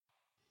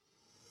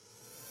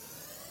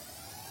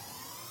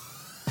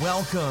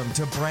Welcome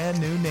to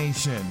Brand New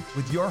Nation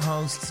with your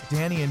hosts,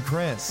 Danny and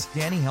Chris.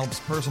 Danny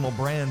helps personal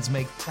brands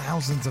make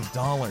thousands of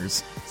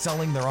dollars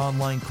selling their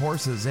online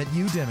courses at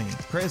Udemy.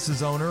 Chris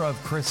is owner of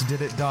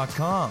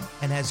ChrisDidIt.com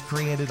and has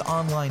created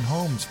online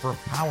homes for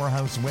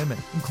powerhouse women,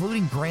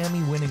 including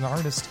Grammy-winning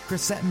artist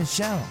Chrisette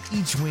Michele.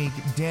 Each week,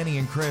 Danny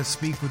and Chris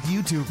speak with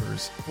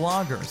YouTubers,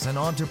 bloggers, and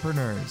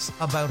entrepreneurs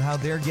about how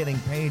they're getting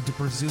paid to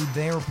pursue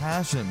their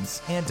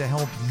passions and to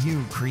help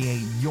you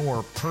create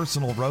your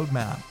personal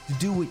roadmap to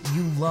do what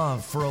you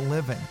love for a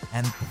living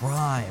and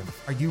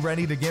thrive. Are you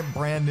ready to get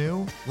brand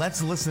new?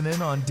 Let's listen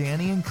in on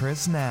Danny and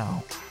Chris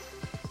now.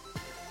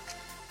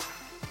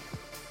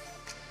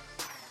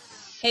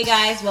 Hey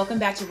guys, welcome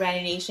back to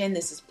Brand New Nation.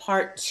 This is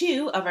part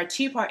 2 of our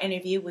 2-part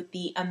interview with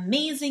the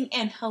amazing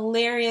and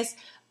hilarious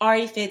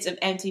Ari Fitz of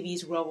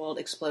MTV's Real World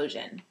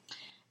Explosion.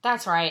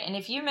 That's right. And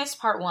if you missed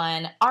part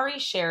 1, Ari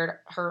shared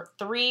her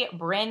 3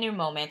 brand new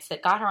moments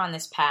that got her on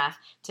this path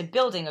to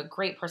building a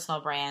great personal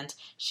brand.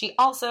 She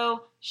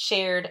also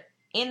shared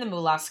in the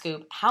Moolah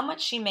Scoop how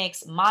much she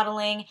makes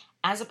modeling,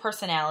 as a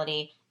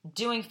personality,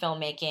 doing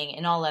filmmaking,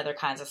 and all other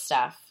kinds of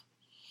stuff.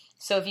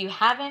 So if you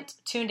haven't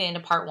tuned in to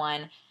part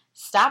 1,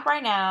 stop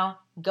right now,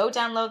 go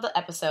download the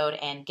episode,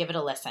 and give it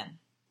a listen.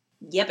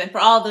 Yep, and for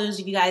all those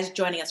of you guys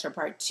joining us for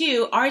part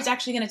 2, Ari's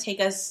actually going to take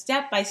us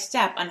step by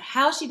step on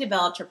how she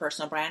developed her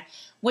personal brand,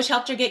 which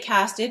helped her get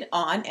casted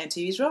on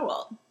MTV's Real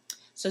World.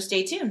 So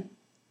stay tuned.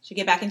 Should we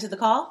get back into the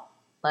call?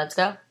 Let's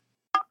go.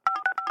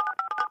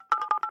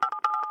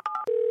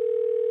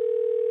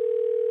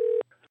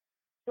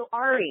 So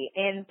Ari,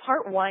 in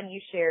part 1, you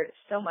shared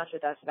so much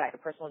with us about your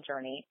personal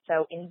journey.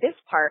 So in this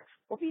part,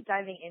 we'll be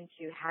diving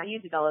into how you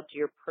developed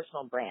your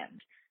personal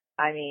brand.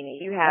 I mean,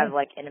 you have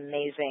like an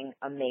amazing,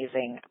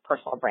 amazing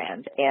personal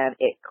brand, and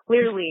it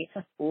clearly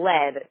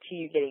led to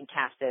you getting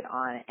casted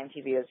on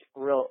MTV's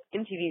Real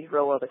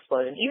World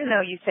Explosion, even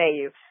though you say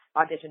you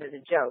auditioned as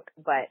a joke.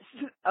 But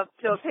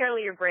so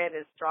apparently your brand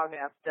is strong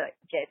enough to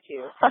get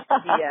you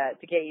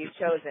to get you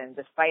chosen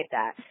despite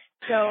that.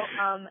 So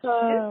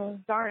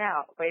just start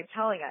out by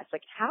telling us,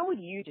 like, how would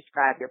you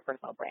describe your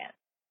personal brand?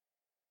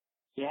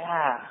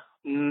 Yeah,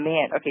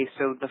 man. Okay,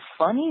 so the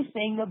funny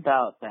thing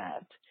about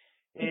that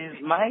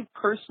is my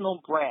personal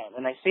brand,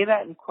 and I say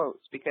that in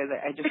quotes because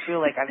I just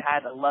feel like I've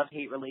had a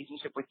love-hate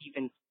relationship with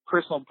even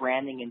personal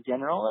branding in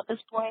general at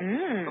this point.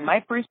 But my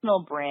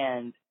personal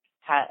brand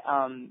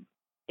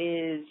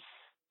is,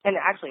 and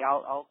actually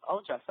I'll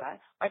address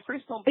that. My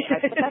personal brand,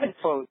 I put that in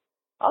quotes.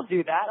 I'll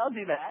do that.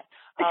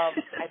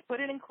 I put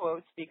it in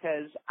quotes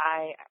because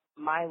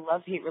my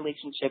love-hate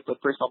relationship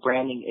with personal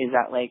branding is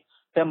that, like,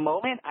 the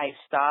moment I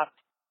stopped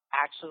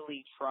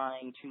actually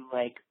trying to,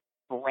 like,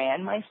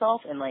 brand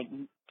myself and, like,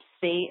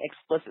 say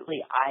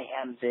explicitly I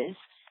am this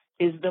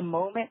is the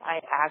moment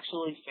I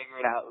actually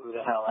figured out who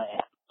the hell I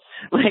am.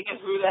 Like,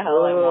 who the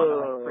hell I want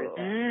to, like,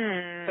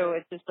 present. So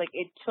it's just, like,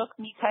 it took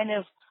me kind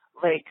of,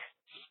 like,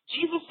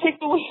 Jesus, take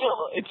the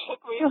wheel. It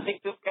took me,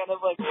 like, just kind of,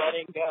 like,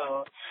 letting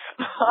go.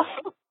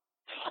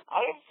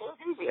 I am so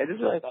goofy. I just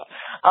realized that.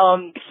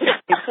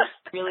 It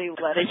took really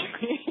letting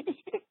me.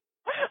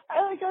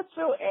 I, like, got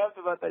so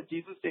amped about that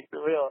Jesus, take the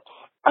wheel.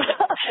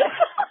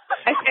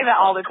 I say that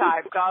all the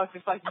time, so I was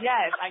just like,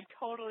 yes, I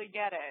totally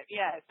get it,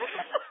 yes.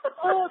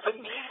 Oh, the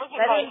meme was in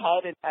my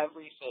head and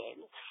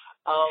everything.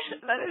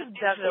 That is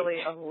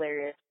definitely a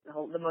hilarious,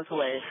 the most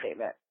hilarious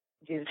statement.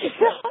 Jesus.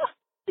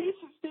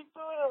 Jesus, take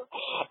the wheel.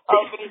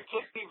 But it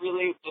took me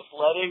really just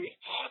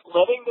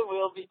letting the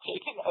wheel be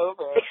taken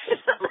over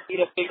for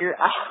me to figure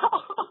out,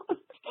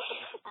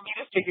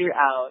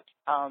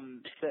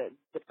 the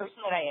person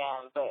that I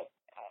am, but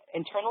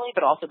internally,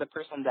 but also the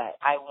person that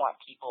I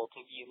want people to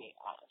view me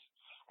as.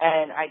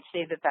 And I'd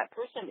say that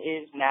person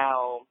is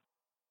now,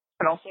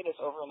 and I'll say this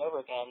over and over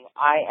again,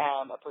 I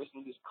am a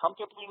person who's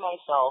comfortably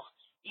myself,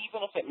 even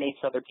if it makes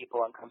other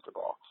people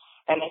uncomfortable.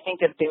 And I think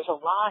that there's a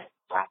lot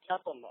wrapped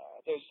up in there.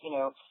 There's,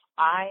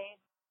 I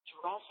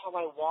dress how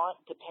I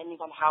want depending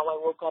on how I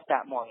woke up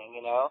that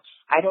morning,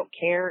 I don't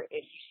care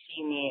if you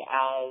see me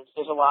as,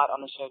 there's a lot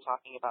on the show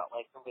talking about,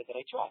 like, the way that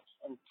I dress,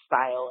 and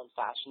style and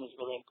fashion is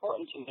really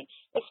important to me,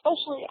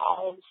 especially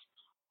as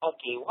a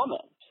gay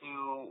woman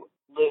who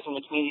lives in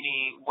a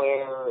community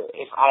where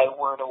if I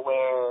were to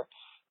wear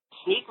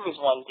sneakers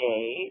one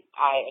day,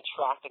 I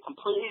attract a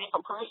completely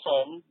different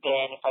person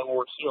than if I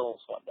wore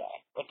heels one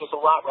day. Like, there's a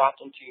lot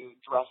wrapped into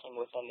dressing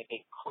within the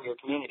gay queer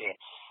community.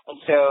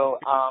 And so,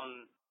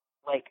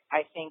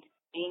 I think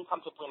being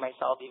comfortably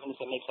myself, even if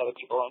it makes other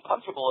people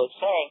uncomfortable, is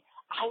saying,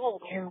 I will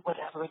wear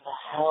whatever the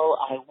hell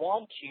I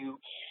want to,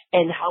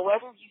 and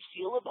however you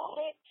feel about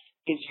it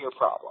is your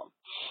problem.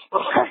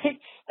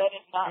 Right? That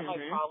is not my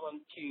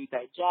problem to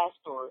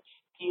digest or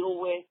deal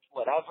with,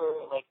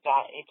 whatever, like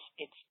that.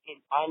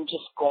 I'm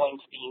just going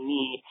to be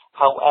me.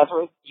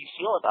 However you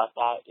feel about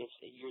that,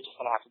 you're just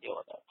going to have to deal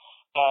with it.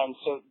 And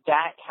so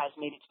that has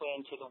made its way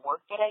into the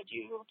work that I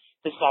do,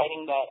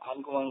 deciding that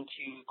I'm going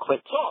to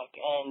quit tech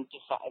and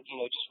decide,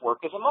 just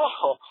work as a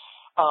model,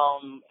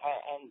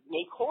 and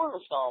make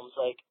horror films.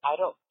 Like, I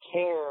don't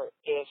care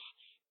if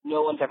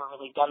no one one's ever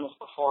really done this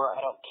before.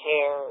 I don't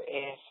care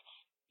if,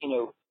 you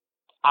know,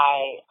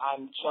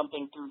 I'm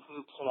jumping through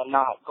hoops and I'm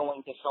not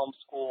going to film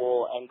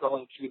school and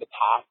going through the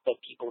path that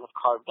people have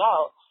carved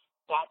out.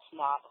 That's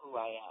not who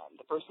I am.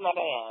 The person that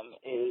I am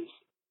is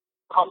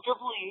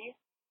comfortably,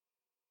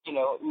 you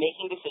know,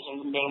 making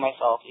decisions and being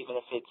myself, even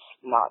if it's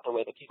not the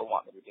way that people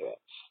want me to do it.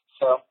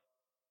 So,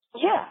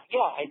 yeah,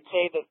 I'd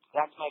say that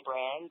that's my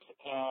brand,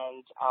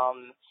 and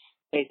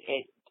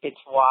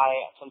it's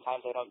why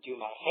sometimes I don't do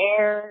my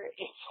hair.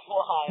 It's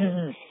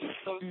why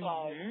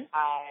sometimes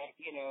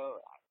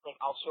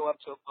I'll show up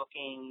to a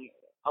booking.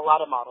 A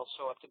lot of models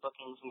show up to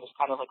bookings and there's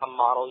kind of like a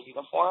model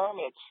uniform.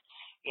 It's,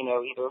 you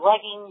know, either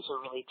leggings or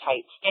really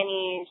tight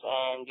skinnies,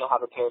 and you'll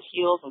have a pair of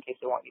heels in case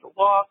they want you to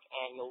walk,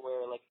 and you'll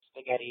wear like a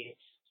spaghetti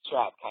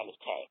strap kind of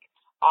tank.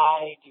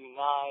 I do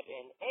not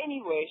in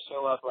any way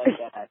show up like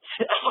that.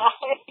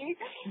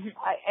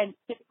 And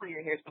typically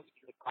your hair is supposed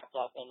to be cropped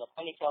up in the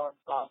ponytail and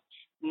stuff.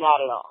 Not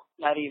at all.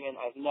 Not even.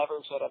 I've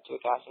never showed up to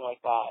a casting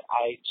like that.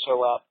 I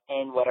show up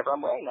in whatever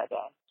I'm wearing that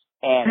day,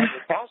 and I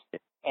get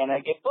casted, and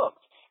I get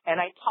booked. And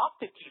I talk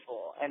to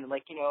people, and and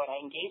I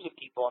engage with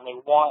people, and they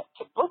want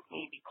to book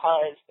me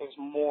because there's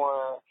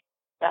more.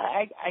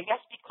 I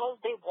guess because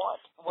they want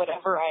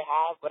whatever I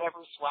have, whatever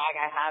swag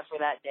I have for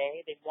that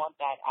day, they want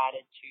that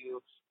added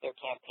to their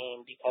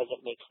campaign because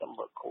it makes them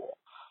look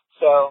cool.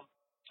 So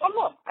I don't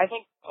know. I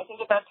think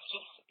that that's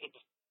just.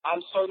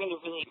 I'm starting to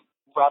really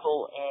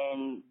revel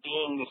in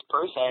being this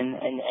person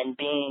and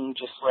being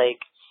just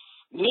like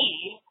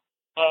me.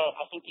 And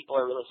I think people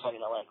are really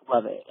starting to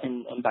love it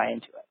and buy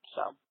into it.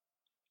 So.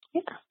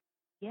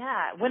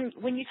 Yeah.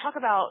 When you talk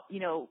about,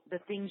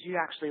 the things you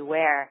actually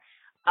wear,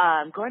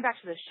 going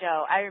back to the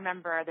show, I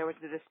remember there was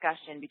a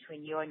discussion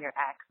between you and your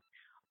ex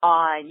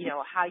on,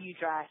 how you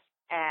dress,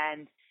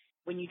 and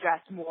when you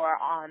dress more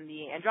on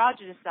the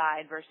androgynous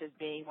side versus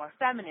being more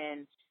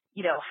feminine,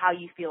 how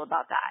you feel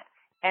about that,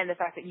 and the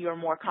fact that you are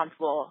more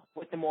comfortable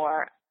with the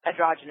more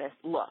androgynous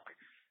look.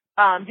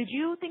 Did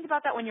you think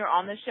about that when you were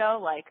on the show?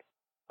 Like,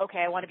 okay,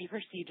 I want to be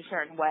perceived a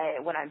certain way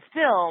when I'm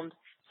filmed,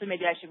 so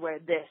maybe I should wear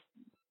this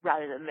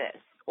rather than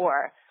this,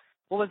 or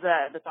what was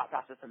the thought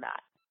process in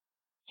that?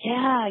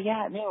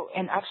 Yeah, no,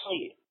 and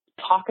actually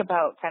talk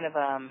about kind of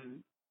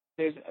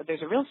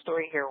there's a real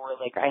story here where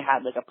like I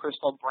had like a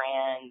personal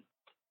brand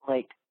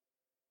like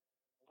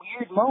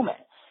weird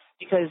moment,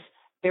 because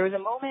there was a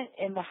moment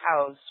in the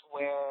house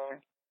where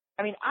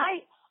I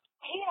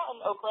hang out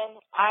in Oakland.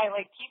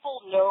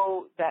 People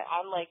know that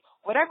I'm like,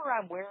 whatever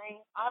I'm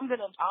wearing, I'm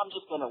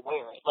just gonna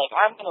wear it. Like,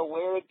 I'm gonna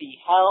wear the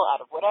hell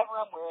out of whatever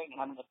I'm wearing,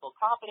 and I'm gonna feel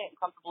confident and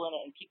comfortable in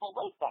it. And people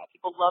like that.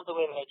 People love the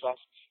way that I dress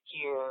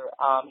here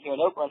in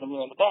Oakland and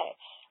here in the Bay.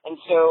 And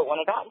so when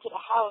I got into the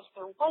house,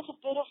 there was a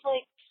bit of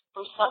like,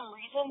 for some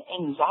reason,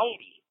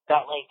 anxiety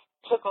that like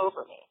took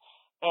over me.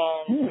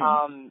 And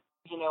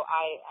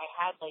I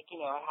had like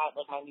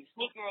my new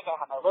sneakers, I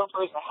had my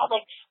loafers, I had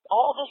like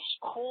all this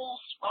cool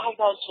swag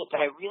out shit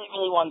that I really,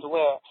 really wanted to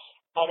wear.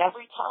 And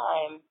every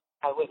time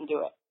I wouldn't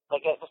do it.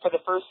 Like for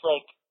the first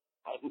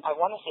I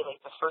want to say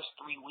like the first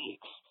 3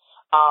 weeks.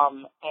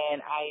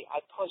 And I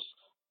pushed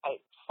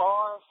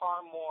far,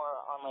 far more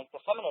on like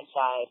the feminine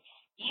side,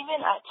 even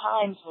at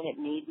times when it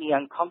made me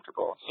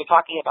uncomfortable. So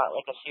talking about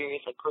like a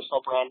serious like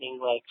personal branding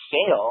like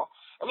fail,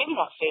 or maybe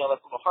not fail,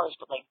 that's a little harsh,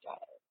 but like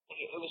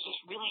it was just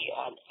really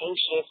an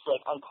anxious,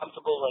 like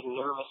uncomfortable, like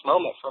nervous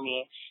moment for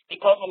me,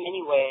 because in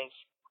many ways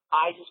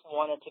I just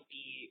wanted to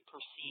be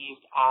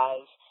perceived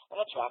as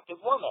an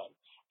attractive woman.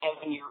 And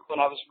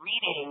when I was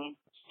reading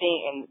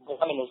and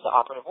woman is the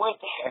operative word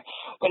there,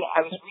 when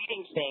I was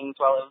reading things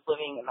while I was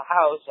living in the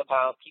house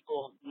about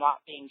people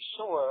not being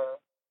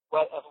sure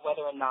of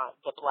whether or not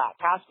the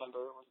black cast member,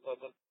 or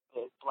the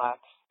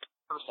black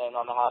person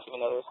on the house,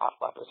 even though there's half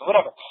black person,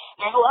 whatever.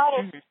 There's a lot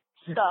of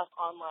stuff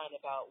online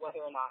about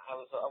whether or not I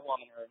was a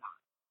woman or not.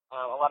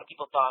 A lot of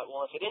people thought,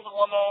 well, if it is a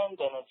woman,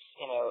 then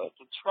it's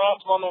a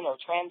trans woman or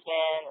trans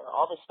man or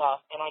all this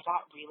stuff, and I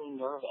got really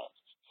nervous.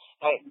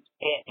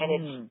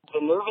 The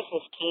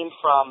nervousness came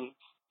from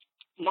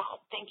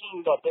not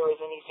thinking that there was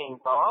anything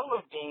wrong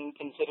with being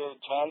considered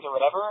trans or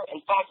whatever.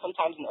 In fact,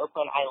 sometimes in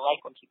Oakland, I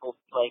like when people,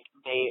 like,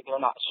 they're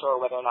not sure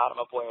whether or not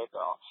I'm a boy or a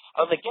girl.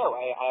 I was like, yo,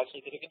 I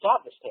actually did a good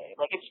job this day.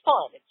 Like, it's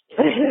fun.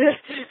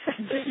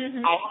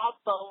 I have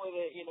fun with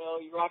it, you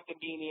rock the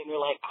beanie and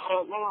you're like, I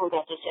don't know,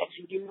 that's a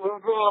sexy dude or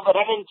a girl, but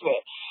I'm into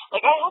it.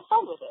 Like, I have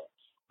fun with it.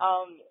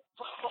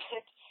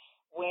 But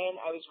when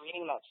I was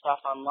reading that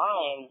stuff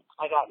online,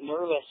 I got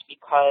nervous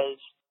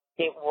because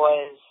it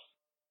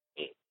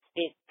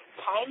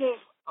kind of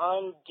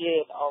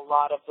undid a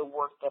lot of the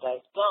work that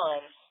I've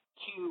done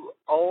to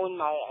own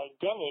my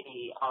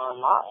identity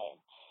online.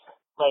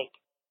 Like,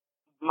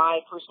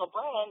 my personal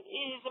brand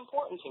is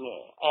important to me,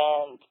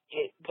 and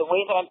the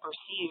way that I'm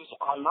perceived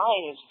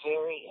online is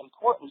very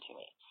important to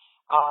me.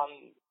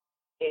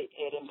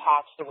 It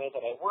impacts the way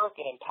that I work,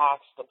 it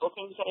impacts the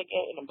bookings that I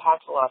get, it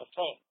impacts a lot of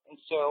things. And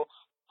so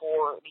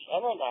for the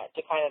internet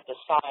to kind of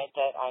decide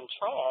that I'm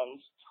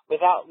trans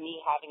without me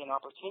having an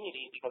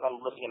opportunity, because I'm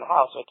living in the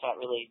house, so I can't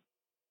really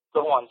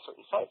go on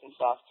certain sites and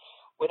stuff,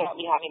 without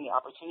me having the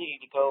opportunity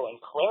to go and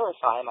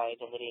clarify my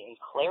identity and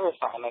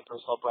clarify my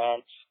personal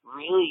brand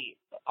really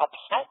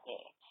upset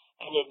me.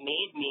 And it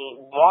made me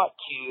want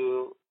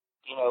to,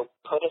 you know,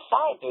 put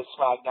aside those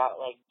swagged out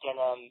like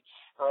denim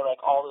or like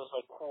all those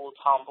like cool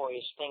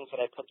tomboyish things that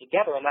I put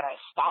together and that I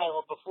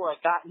styled before I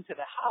got into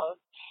the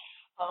house.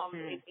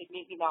 It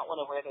made me not want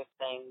to wear those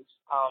things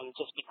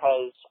just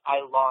because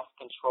I lost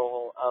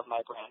control of my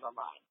brand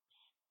online.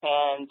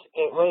 And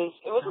it was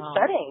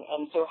upsetting.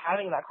 And so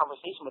having that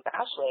conversation with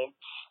Ashley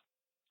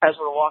as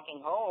we're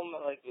walking home,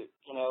 like,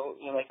 you know,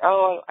 you're like,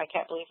 oh, I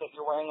can't believe that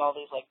you're wearing all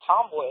these like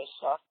tomboyish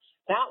stuff.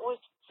 That was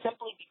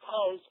simply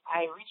because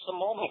I reached a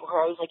moment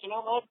where I was like, you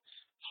know what?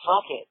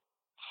 Fuck it.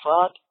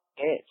 Fuck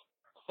it.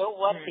 So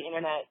what if the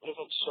internet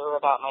isn't sure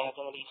about my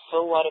identity?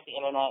 So what if the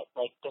internet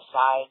like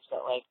decides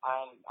that like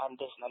I'm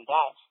this and I'm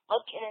that?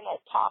 Let the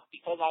internet talk,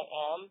 because I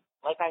am,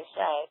 like I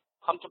said,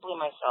 comfortably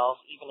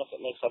myself, even if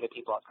it makes other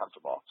people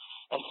uncomfortable.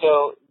 And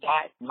so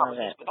that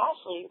conversation with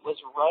Ashley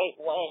was right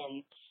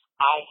when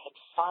I had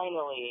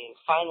finally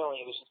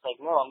was just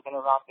like, no, I'm going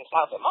to rock this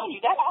outfit. Mind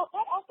you, that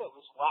outfit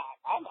was whack.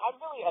 I'm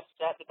really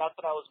upset that that's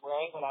what I was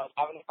wearing when I was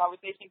having a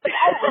conversation.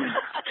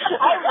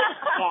 I was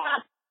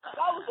sad.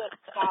 That was a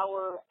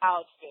sour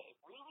outfit.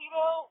 Really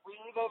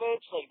though,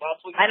 bitch? Like that's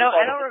what you I don't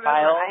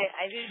remember.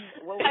 I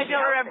didn't. I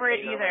don't remember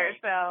it either.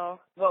 So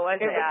what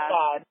was it? It was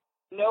sad.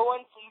 No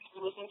one, please, if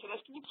you're listening to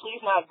this, can you please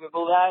not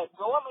Google that?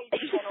 Go on my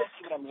YouTube channel and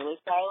see what I'm really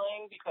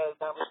styling, because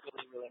that was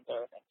really, really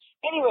embarrassing.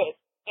 Anyways,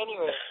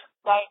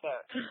 side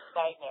note.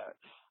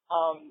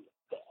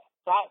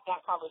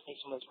 That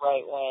conversation was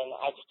right when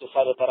I just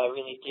decided that I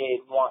really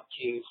did want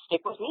to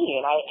stick with me,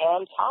 and I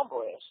am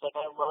tomboyish. Like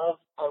I love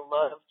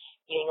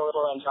being a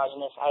little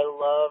androgynous. I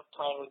love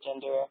playing with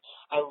gender.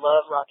 I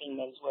love rocking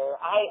menswear.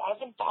 I've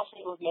been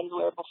fascinated with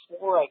menswear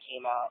before I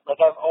came out.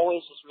 Like I've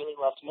always just really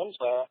loved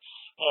menswear,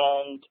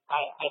 and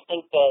I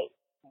think that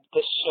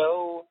the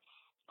show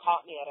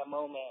caught me at a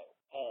moment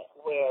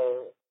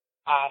where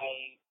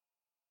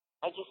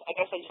I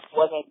guess I just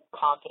wasn't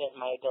confident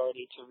in my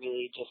ability to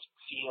really just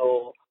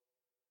feel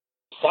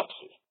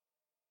sexy.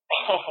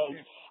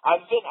 And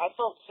I've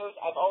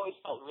always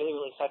felt really,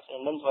 really sexy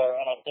in menswear,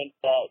 and I think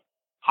that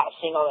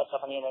seeing all that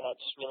stuff on the internet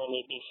just really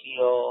made me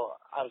feel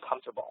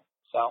uncomfortable.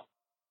 So,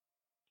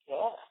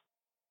 yeah.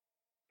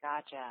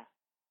 Gotcha.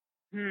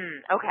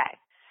 Okay.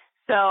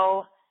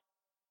 So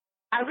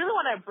I really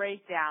want to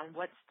break down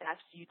what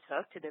steps you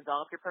took to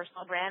develop your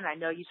personal brand. I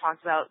know you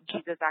talked about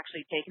Jesus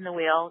actually taking the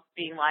wheel,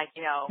 being like,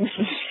 you know,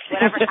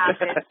 whatever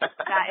happens,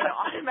 that it'll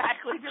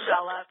automatically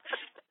develop.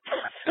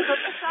 But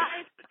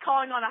besides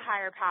calling on a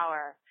higher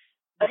power,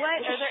 are there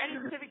any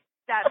specific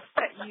steps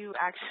that you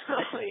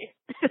actually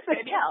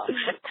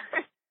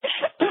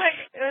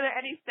are there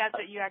any steps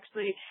that you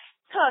actually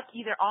took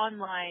either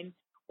online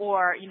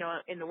or, you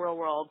know, in the real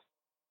world,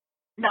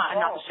 not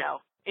the show,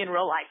 in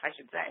real life, I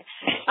should say,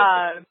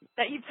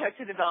 that you took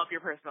to develop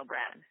your personal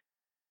brand?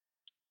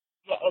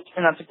 Yeah,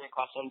 and that's a great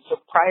question. So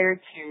prior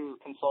to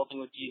consulting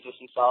with Jesus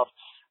himself,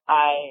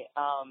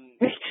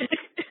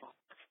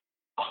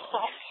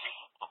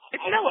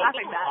 It's no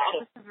laughing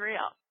matter. This is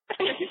real.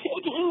 It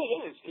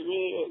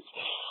really is.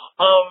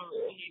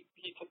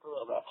 He took a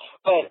little bit.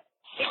 But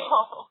so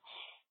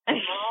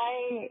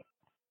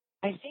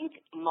I think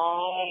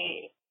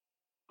my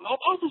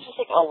path is just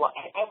like a lot.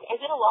 I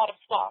did a lot of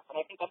stuff, and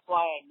I think that's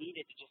why I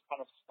needed to just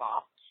kind of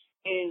stop.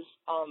 Is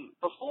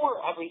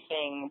before I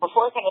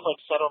kind of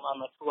like settled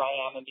on like who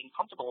I am and being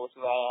comfortable with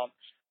who I am,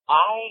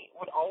 I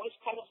would always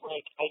kind of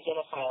like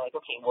identify like,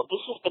 okay, well,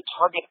 this is the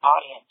target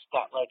audience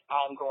that like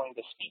I'm going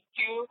to speak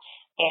to,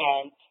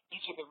 and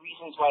these are the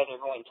reasons why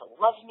they're going to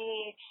love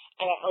me.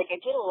 And I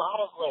did a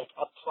lot of like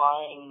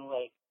applying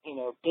like, you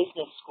know,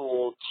 business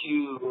school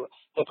to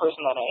the person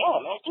that I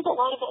am. And I think a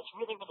lot of that's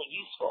really, really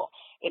useful.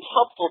 It's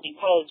helpful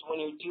because when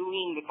you're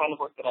doing the kind of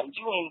work that I'm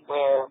doing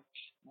where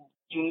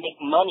you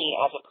make money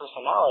as a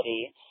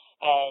personality,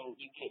 and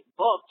you get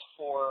booked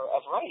for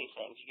a variety of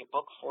things. You get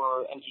booked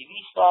for MTV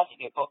stuff. You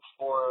get booked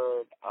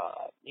for,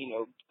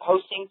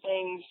 hosting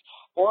things,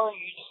 or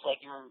you just like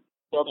you're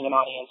building an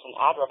audience and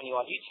ad revenue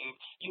on YouTube.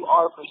 You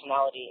are a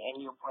personality, and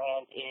your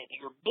brand,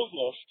 your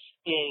business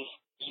is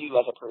you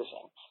as a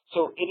person.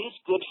 So it is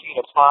good for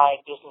you to apply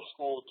business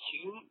school to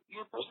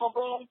your personal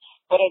brand,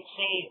 but I'd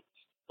say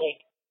like.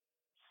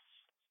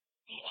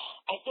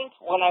 I think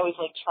when I was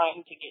like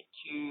trying to get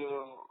to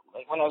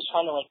like when I was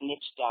trying to like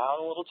niche down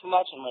a little too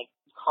much and like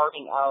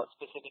carving out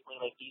specifically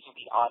like these are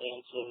the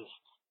audiences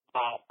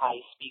that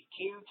I speak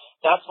to,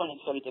 that's when it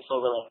started to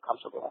feel really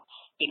uncomfortable,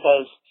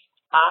 because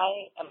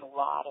I am a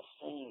lot of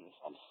things.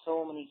 I'm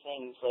so many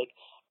things. Like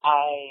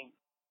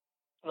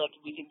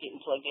we could get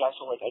into like the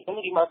actual like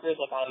identity markers.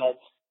 Like I'm a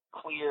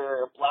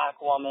queer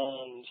black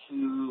woman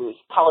who is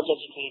college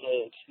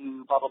educated,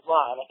 who blah blah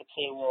blah, and I could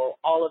say,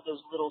 well, all of those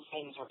little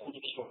things are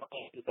individual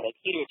things that I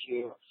cater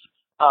to,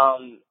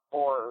 and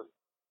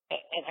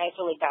I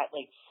feel like that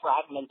like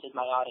fragmented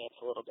my audience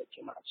a little bit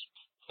too much.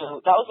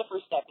 So that was the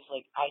first step. Is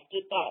like I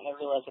did that, and I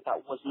realized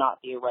that was not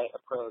the right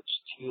approach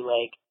to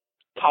like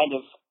kind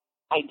of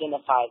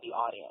identify the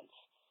audience.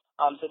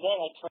 So then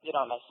I turned it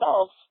on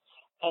myself,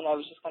 and I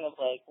was just kind of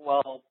like,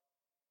 well,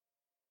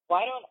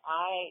 why don't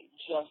I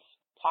just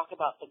talk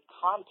about the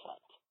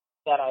content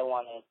that I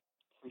want to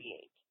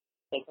create?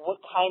 Like,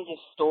 what kinds of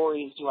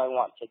stories do I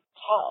want to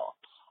tell?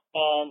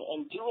 And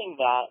in doing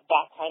that,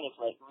 that kind of,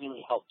 like,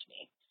 really helped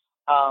me.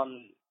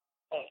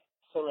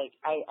 So, like,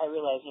 I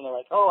realized, you know,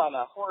 like, oh, I'm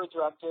a horror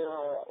director,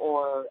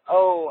 or,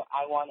 oh,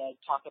 I want to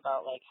talk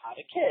about, like, How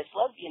to Kiss,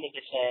 Lesbian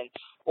Edition,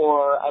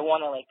 or I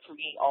want to, like,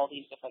 create all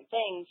these different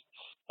things.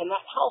 And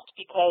that helped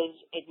because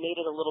it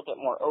made it a little bit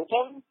more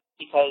open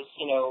because,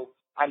 you know,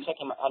 I'm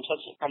checking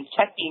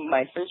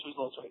my search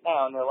results right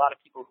now, and there are a lot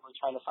of people who are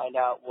trying to find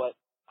out what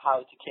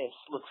How to Kiss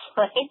looks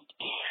like.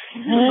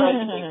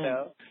 Surprisingly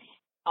so.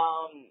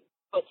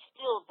 But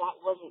still, that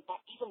wasn't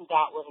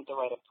the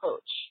right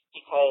approach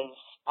because,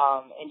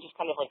 and just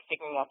kind of like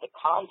figuring out the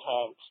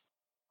content,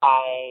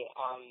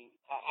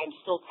 I'm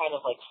still kind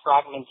of like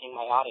fragmenting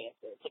my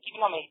audiences. Like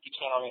even on my YouTube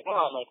channel right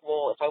now, I'm like,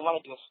 well, if I want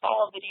to do a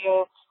style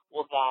video,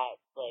 will that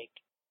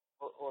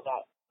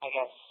I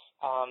guess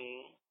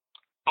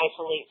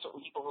isolate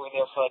certain people who are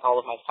there for like all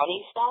of my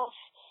funny stuff?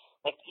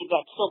 Like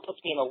that still puts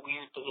me in a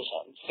weird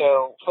position.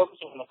 So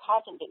focusing on the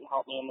content didn't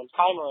help me, and then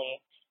finally,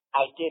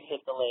 I did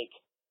hit the like.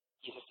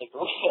 You just take the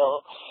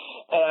wheel.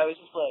 And I was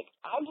just like,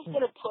 I'm just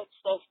going to put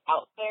stuff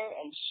out there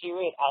and share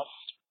it as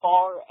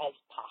far as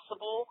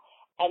possible,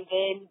 and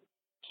then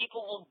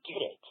people will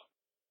get it.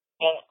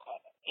 And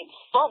it's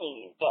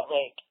funny that,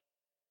 like,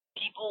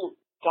 people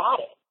got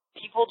it.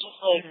 People just,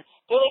 like,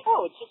 they're like,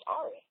 oh, it's just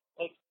Ari.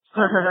 Like,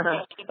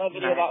 she did that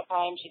video that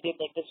time. She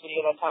did, like, this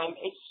video that time.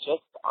 It's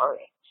just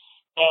Ari.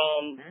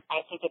 And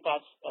I think that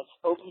that's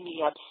opened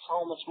me up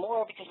so much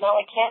more because now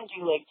I can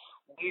do, like,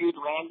 weird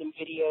random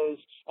videos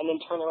and then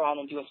turn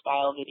around and do a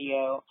style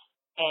video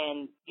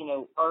and, you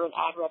know, earn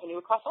ad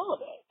revenue across all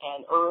of it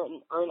and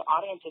earn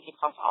audiences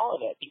across all of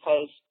it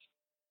because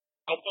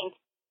I think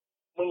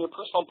when you're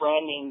personal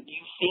branding, you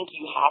think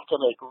you have to,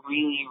 like,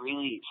 really,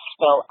 really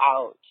spell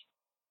out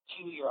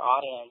to your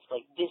audience,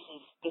 like, this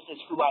is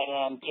who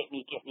I am, get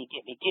me.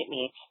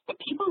 But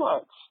people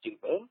aren't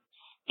stupid.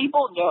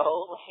 People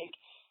know, like,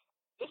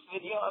 this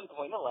video I'm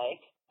going to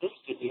like. This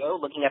video,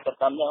 looking at the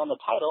thumbnail and the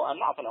title, I'm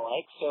not going to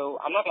like.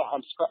 So I'm not going to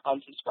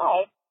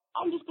unsubscribe.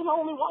 I'm just going to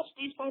only watch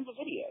these kinds of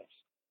videos.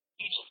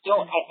 You just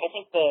don't. I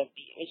think the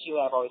issue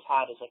I've always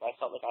had is like I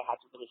felt like I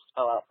had to really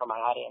spell out for my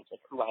audience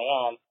like who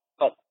I am.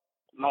 But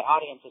my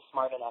audience is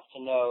smart enough to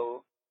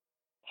know,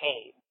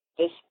 hey,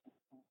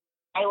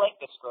 I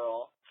like this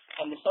girl,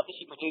 and the stuff that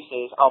she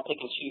produces, I'll pick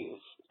and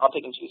choose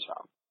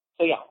from.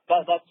 So yeah,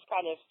 that's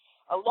kind of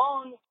a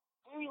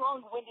very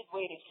long-winded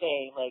way to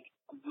say, like,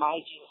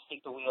 my Jesus Take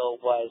the Wheel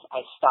was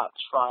I stopped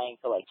trying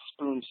to, like,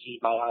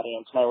 spoon-feed my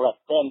audience, and I let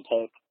them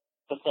pick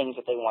the things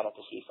that they wanted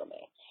to see from me.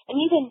 And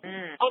even,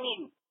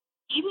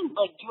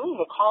 like, doing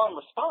the call and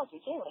response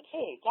and saying, like,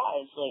 hey,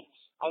 guys, like,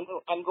 I'm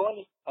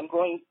going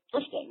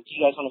thrifting. Do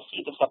you guys want to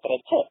see the stuff that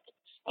I picked?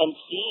 And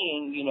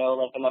seeing, you know,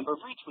 like, the number of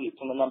retweets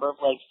and the number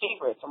of, like,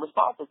 favorites and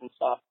responses and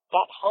stuff,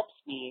 that helps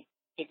me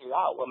figure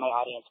out what my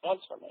audience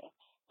wants from me.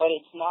 But I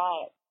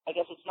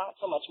guess it's not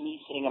so much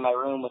me sitting in my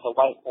room with a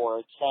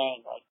whiteboard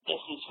saying, like, this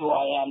is who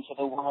I am to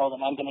the world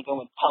and I'm going to go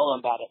and tell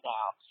them about it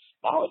now.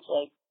 Now it's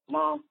like,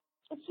 no,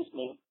 it's just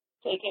me.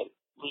 Take it,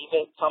 leave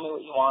it, tell me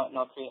what you want, and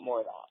I'll create more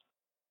of that.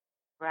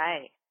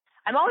 Right.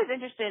 I'm always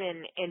interested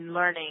in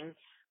learning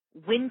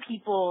when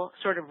people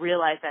sort of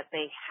realize that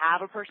they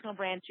have a personal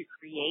brand to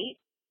create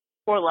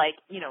or, like,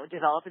 you know,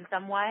 develop in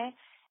some way.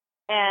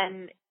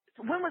 And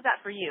when was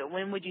that for you?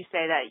 When would you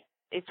say that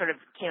it sort of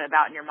came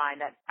about in your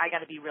mind that I got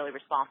to be really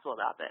responsible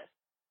about this?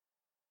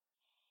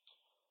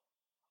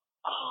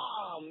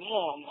 Oh,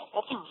 man,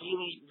 that's a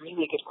really,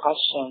 really good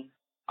question.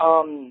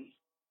 I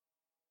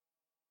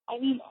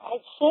mean,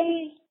 I'd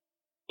say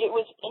it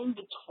was in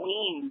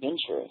between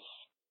ventures.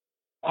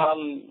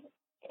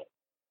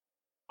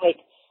 Like,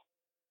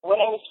 when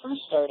I was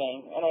first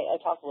starting, and I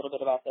talked a little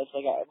bit about this,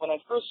 like, when I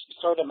first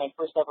started my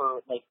first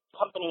ever, like,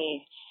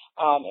 company,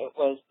 it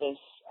was this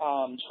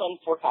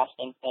trend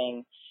forecasting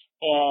thing,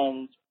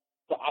 and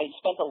I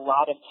spent a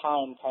lot of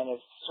time kind of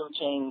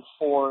searching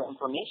for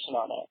information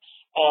on it.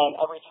 And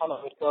every time I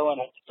would go and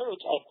I'd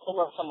search, I'd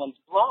pull up someone's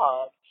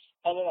blog,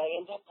 and then I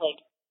end up, like,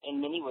 in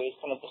many ways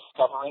kind of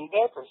discovering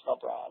their personal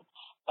brand.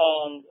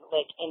 And,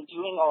 like, in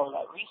doing all of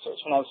that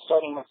research, when I was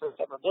starting my first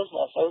ever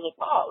business, I was like,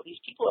 wow,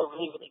 these people are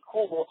really, really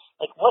cool.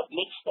 Like, what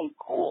makes them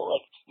cool?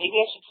 Like, maybe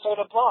I should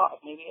start a blog.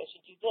 Maybe I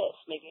should do this.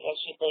 Maybe I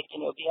should, like, you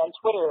know, be on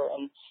Twitter.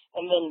 And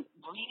then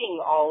looking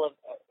at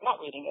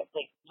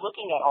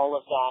all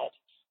of that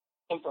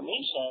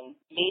information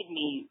made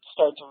me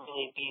start to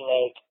really be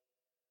like,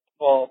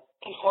 well,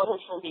 in order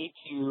for me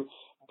to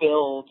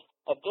build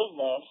a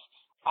business,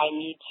 I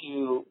need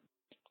to,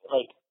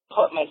 like,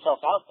 put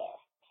myself out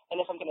there. And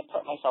if I'm going to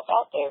put myself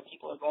out there,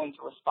 people are going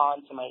to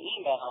respond to my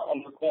email,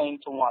 and they're going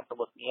to want to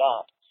look me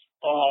up.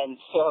 And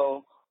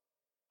so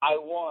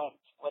I want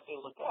what they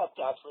look up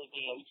to actually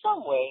be in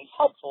some ways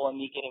helpful in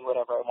me getting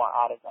whatever I want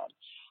out of them.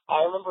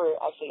 I remember,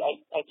 actually,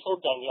 I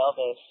told Danielle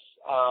this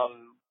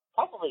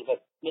probably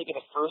maybe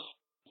the first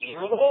year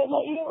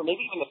met you, or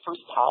maybe even the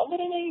first time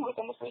that I met you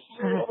within the first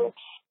year or whatever,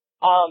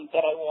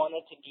 that I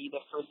wanted to be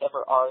the first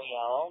ever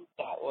Ariel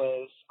that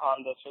was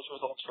on the search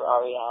results for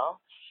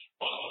Ariel.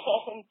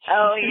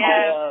 Oh,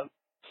 yeah.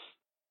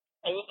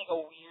 It was like a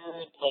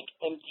weird, like,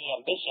 empty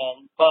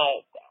ambition,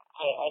 but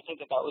I think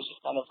that was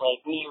just kind of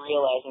like me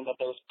realizing that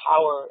there's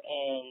power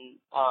in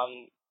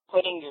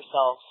putting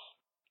yourself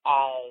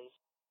as,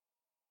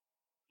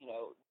 you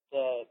know,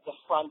 the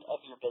front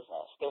of your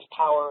business. There's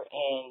power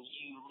in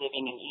you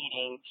living and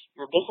eating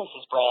your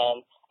business's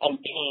brand and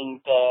being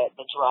the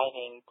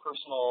driving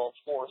personal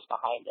force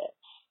behind it.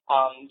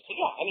 So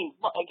yeah, I mean,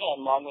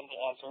 again, long-winded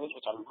answers,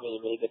 which I'm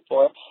really, really good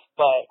for.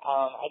 But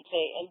I'd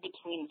say in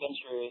between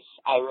ventures,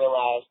 I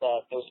realized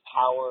that there's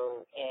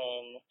power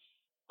in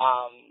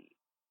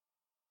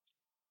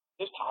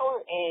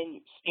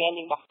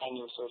standing behind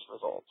your search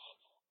results.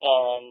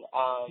 And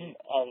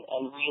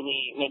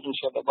really making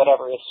sure that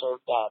whatever is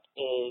served up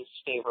is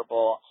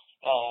favorable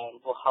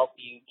and will help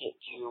you get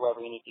to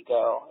wherever you need to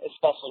go,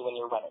 especially when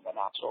you're running an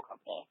actual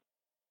company.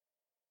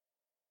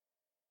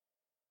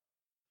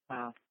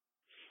 Wow.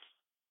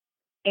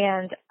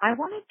 And I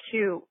wanted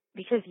to,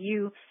 because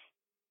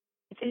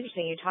it's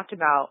interesting, you talked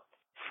about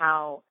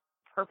how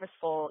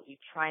purposeful you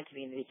tried to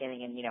be in the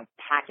beginning and, you know,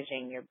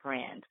 packaging your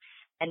brand.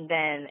 And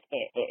then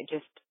it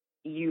just,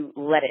 you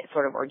let it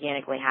sort of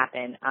organically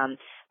happen.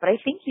 But I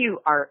think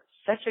you're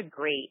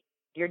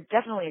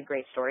definitely a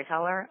great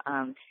storyteller.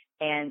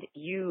 And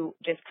you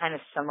just kind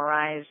of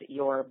summarize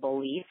your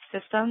belief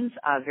systems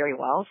very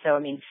well. So, I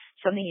mean,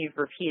 something you've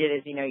repeated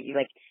is, you know,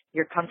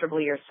 you're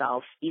comfortably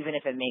yourself, even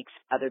if it makes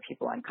other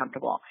people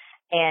uncomfortable.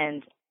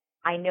 And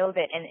I know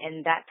that,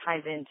 and that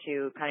ties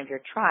into kind of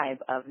your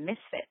tribe of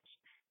misfits.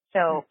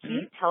 So can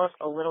you tell us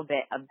a little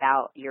bit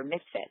about your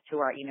misfits, who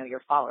are, you know,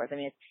 your followers? I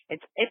mean,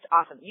 it's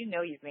awesome. You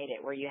know, you've made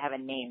it where you have a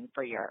name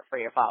for your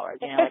followers.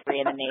 You know, like we're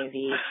in the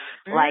Navy,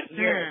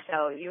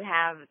 so you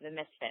have the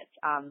misfits.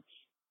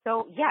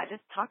 So yeah,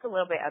 just talk a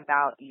little bit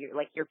about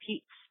your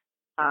peeps.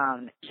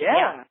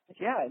 Yeah,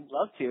 I'd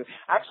love to.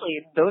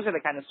 Actually, those are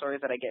the kind of stories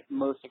that I get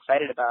most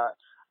excited about.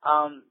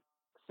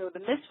 So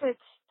the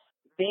misfits,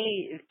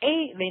 they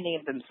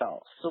named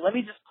themselves. So let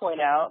me just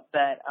point out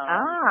that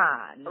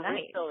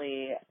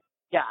originally,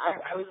 yeah,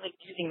 I was like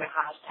using the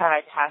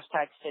hashtag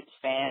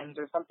 #FitzFans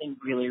or something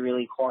really,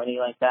 really corny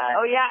like that.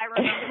 Oh yeah, I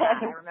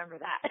remember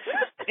that.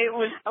 It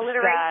was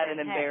sad and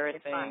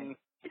embarrassing.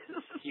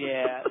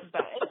 Yeah,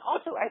 and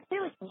also I'd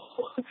say like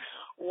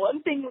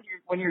one thing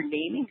when you're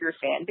naming your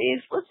fan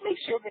base, let's make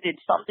sure that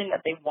it's something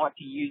that they want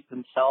to use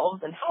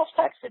themselves. And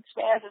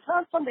 #FitzFans is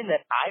not something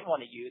that I'd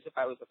want to use if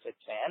I was a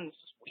Fitz fan. It's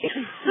just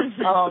weird.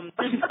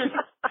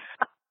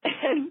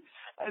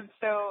 and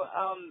so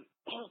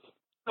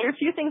there are a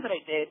few things that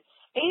I did.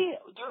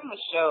 During the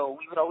show,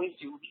 we would always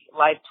do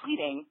live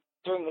tweeting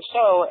during the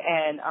show,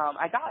 and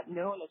I got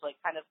known as like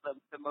kind of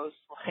the most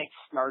like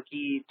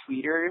snarky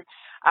tweeter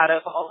out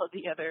of all of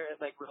the other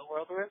like real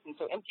worlders, and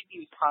so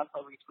MTV was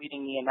constantly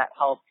retweeting me, and that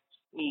helped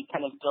me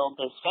kind of build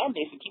this fan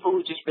base of people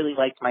who just really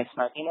liked my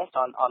snarkiness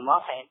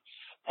online,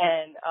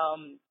 and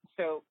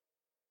so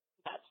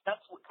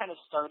that's what kind of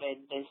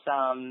started this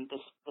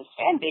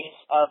fan base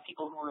of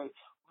people who were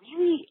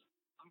really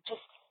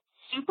just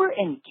super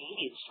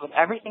engaged with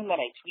everything that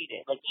I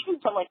tweeted. Like, even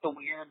from, like, the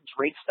weird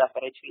Drake stuff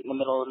that I tweet in the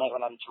middle of the night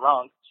when I'm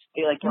drunk,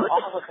 they, like, are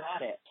all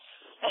about it.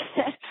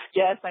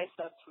 Yes, I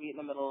stuff tweet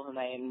in the middle of the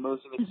night, and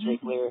most of it's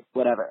Drake lyrics,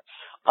 whatever.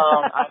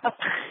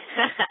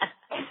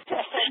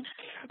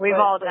 We've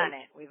all done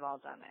it.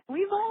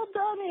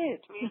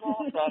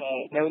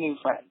 No new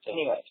friends.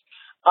 Anyways.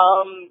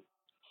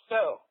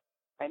 So,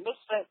 my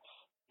misfits,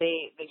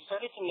 they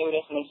started to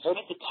notice, and they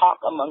started to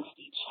talk amongst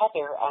each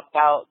other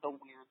about the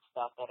weird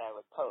stuff that I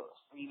would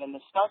post, or even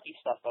the snarky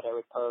stuff that I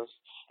would post,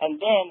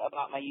 and then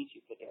about my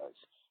YouTube videos.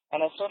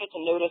 And I started to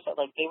notice that,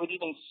 like, they would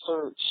even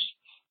search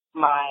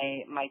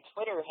my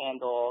Twitter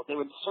handle. They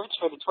would search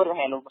for the Twitter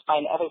handle to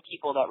find other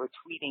people that were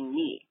tweeting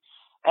me.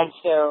 And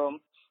so,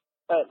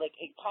 like,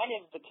 it kind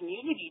of, the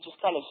community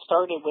just kind of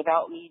started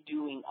without me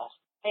doing a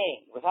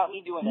thing, without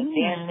me doing a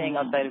damn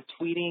thing outside of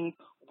tweeting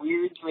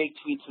weird Drake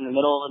tweets in the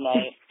middle of the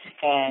night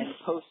and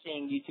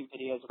posting YouTube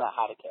videos about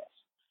how to kiss.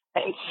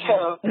 And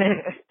so,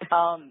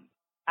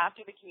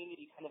 after the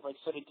community kind of like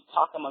started to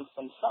talk amongst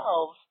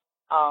themselves,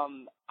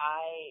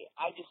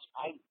 I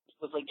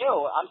was like,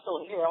 yo, I'm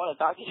still here. I want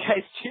to talk to you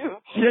guys too.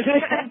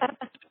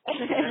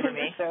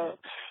 So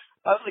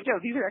I was like, yo,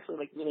 these are actually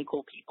like really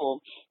cool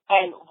people.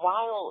 And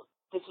while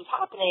this was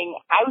happening,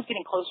 I was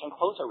getting closer and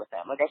closer with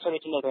them. Like, I started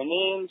to know their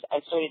names.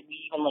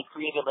 We even like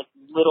created like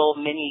little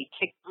mini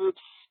Kik groups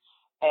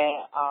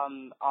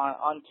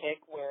on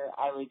Kik where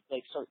I would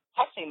like start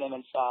texting them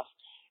and stuff.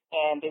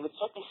 And they would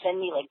start to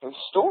send me, like, their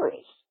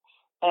stories.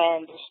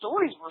 And their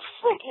stories were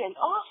freaking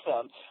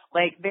awesome.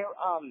 Like, Bree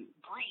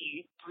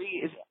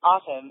is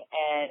awesome.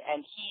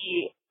 And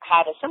he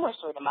had a similar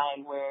story to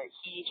mine where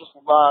he just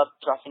loved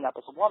dressing up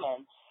as a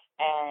woman.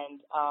 And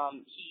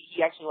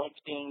he actually liked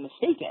being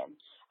mistaken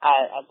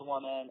as a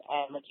woman.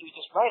 And, like, he would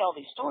just write all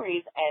these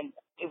stories. And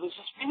it was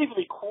just really,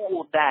 really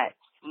cool that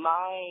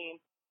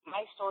my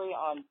my story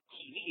on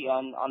TV,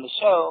 on the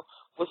show,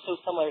 was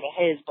so similar to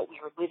his, but we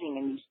were living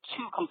in these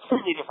two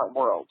completely different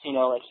worlds. You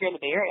know, like here in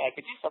the Bay Area, I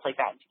could do stuff like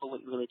that and people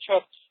wouldn't really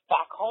trip.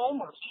 Back home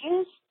where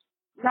he is,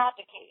 not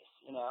the case,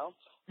 you know?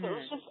 So it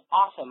was just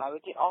awesome. I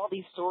would get all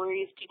these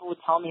stories. People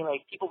would tell me,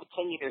 like, people would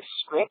send me their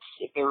scripts.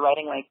 If they were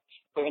writing, like,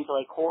 they're into,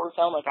 like, horror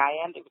film like I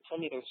am, they would send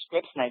me their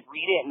scripts and I'd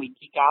read it and we'd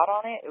geek out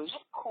on it. It was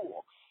just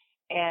cool.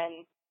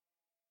 And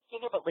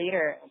sooner but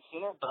later,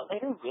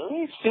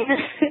 really? Sooner,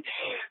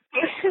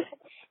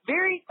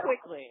 very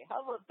quickly.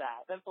 How about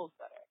that? That feels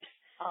better.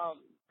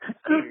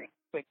 Very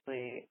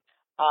quickly,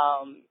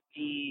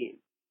 the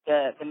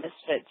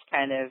Misfits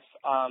kind of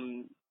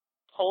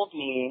told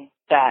me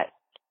that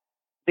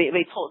they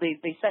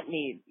sent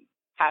me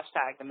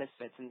hashtag the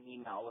Misfits in the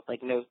email with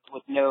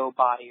no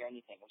body or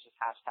anything. It was just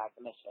hashtag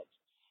the Misfits.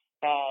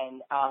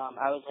 And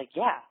I was like,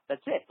 yeah,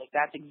 that's it. Like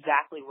that's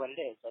exactly what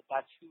it is. Like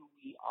that's who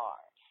we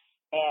are.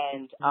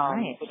 And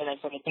so then I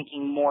started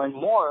thinking more and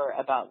more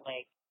about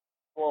like,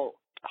 well,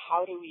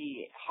 how do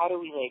we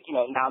like, you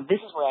know, now this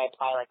is where I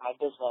apply like my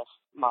business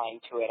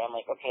mind to it. I'm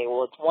like, okay,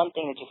 well, it's one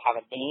thing to just have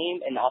a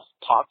name and us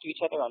talk to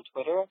each other on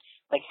Twitter.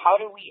 Like, how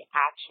do we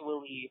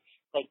actually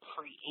like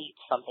create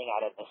something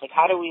out of this? Like,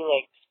 how do we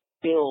like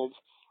build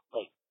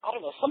like, I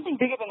don't know, something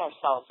bigger than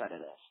ourselves out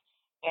of this?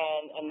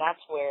 And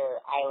that's where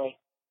I like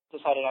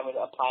decided I would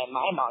apply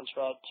my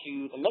mantra to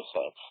the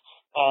Misfits.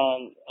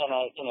 And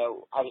I, you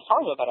know, I was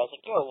telling you about it. I was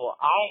like, well,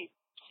 I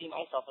see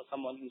myself as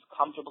someone who's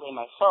comfortably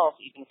myself,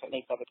 even if it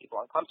makes other people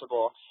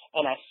uncomfortable.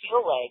 And I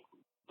feel like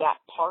that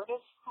part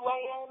of who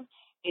I am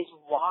is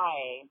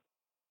why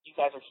you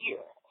guys are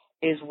here,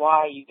 is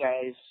why you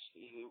guys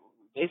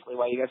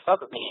fuck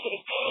with me.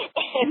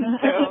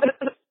 And so,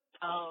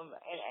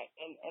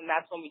 and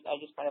that's when I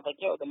just kind of like,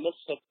 the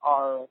Misfits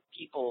are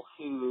people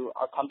who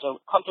are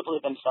comfortably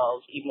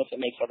themselves, even if it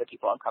makes other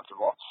people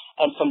uncomfortable.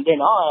 And from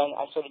then on,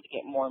 I started to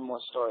get more and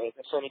more stories.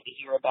 I started to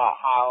hear about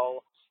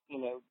how, you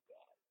know,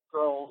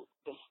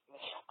 this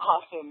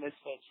awesome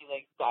Misfit, she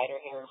like dyed her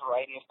hair a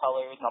variety of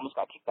colors and almost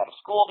got kicked out of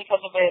school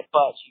because of it,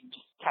 but she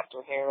just kept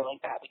her hair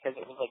like that because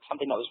it was like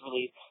something that was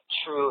really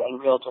true and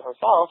real to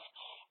herself.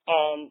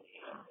 And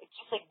it's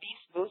just like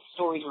those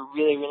stories were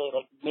really, really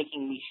like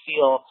making me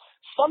feel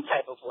some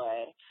type of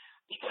way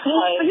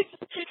because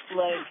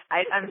like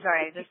I'm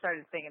sorry, I just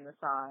started singing the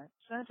song.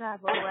 Some type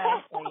of way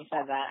when you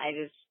said that.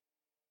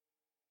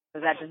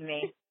 Was that just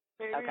me?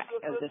 Okay,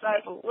 it was just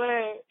type of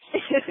way.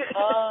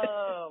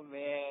 Oh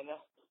man,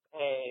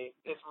 hey,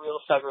 it's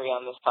real thuggery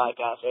on this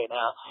podcast right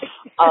now.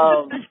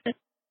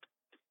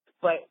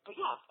 But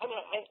yeah, I mean,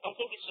 I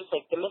think it's just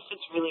like the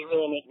Misfits really,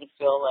 really make me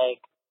feel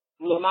like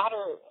no matter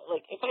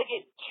like if I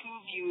get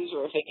 2 views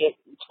or if I get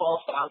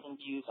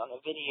 12,000 views on a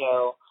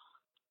video,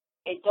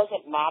 it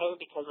doesn't matter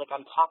because like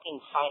I'm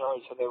talking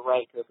finally to the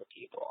right group of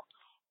people,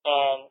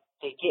 and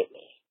they get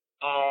me,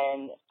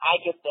 and I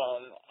get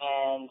them,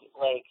 and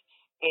like.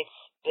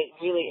 It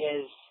really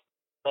is,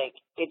 like,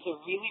 it's a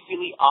really,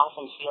 really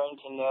awesome feeling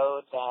to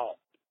know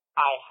that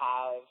I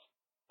have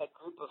a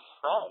group of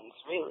friends,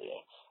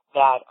 really,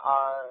 that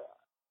are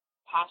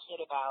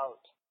passionate about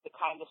the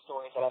kind of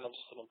stories that I'm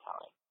interested in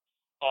telling.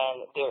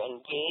 And they're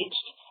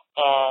engaged,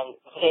 and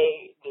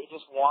they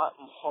just want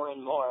more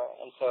and more.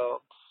 And so,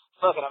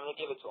 fuck it, I'm going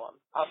to give it to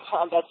them.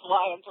 That's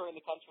why I'm touring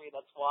the country.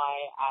 That's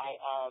why I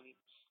am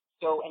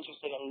so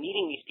interested in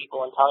meeting these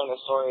people and telling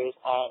their stories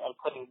and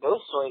putting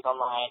those stories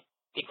online.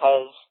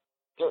 Because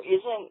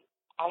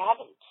I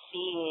haven't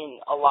seen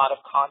a lot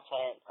of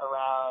content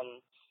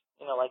around,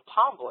 you know, like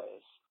tomboys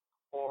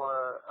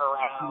or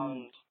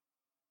around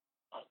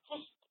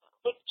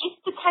just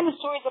the kind of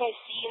stories that I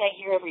see and I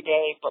hear every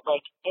day, but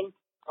like,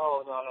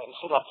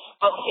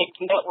 but like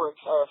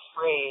networks are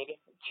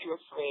too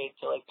afraid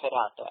to like put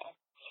out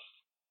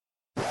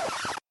there.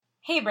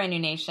 Hey, Brand New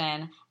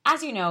Nation.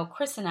 As you know,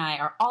 Chris and I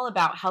are all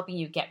about helping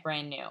you get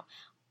brand new.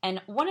 And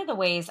one of the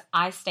ways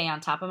I stay on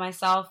top of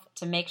myself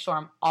to make sure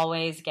I'm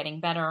always getting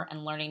better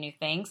and learning new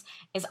things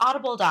is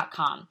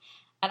Audible.com.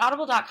 At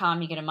Audible.com,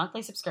 you get a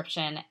monthly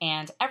subscription,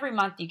 and every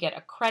month you get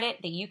a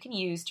credit that you can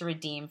use to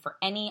redeem for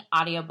any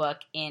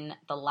audiobook in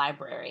the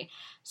library.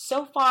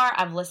 So far,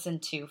 I've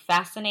listened to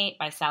Fascinate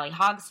by Sally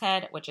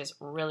Hogshead, which is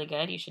really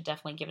good. You should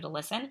definitely give it a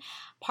listen.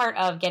 Part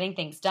of Getting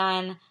Things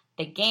Done,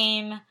 The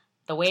Game,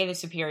 The Way of the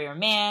Superior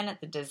Man,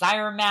 The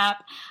Desire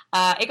Map.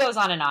 It goes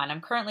on and on.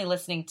 I'm currently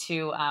listening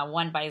to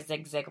one by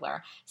Zig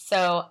Ziglar.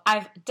 So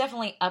I've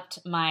definitely upped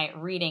my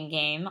reading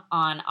game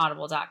on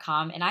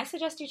Audible.com, and I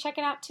suggest you check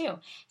it out too.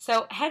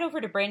 So head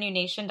over to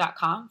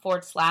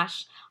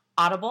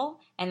brandnewnation.com/Audible,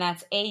 and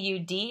that's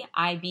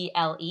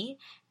AUDIBLE,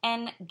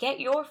 and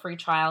get your free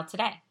trial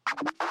today.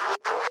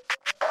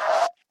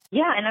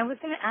 Yeah, and I was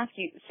going to ask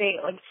you,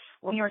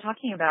 when you were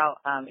talking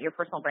about your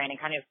personal brand and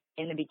kind of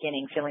in the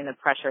beginning feeling the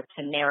pressure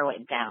to narrow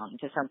it down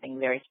to something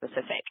very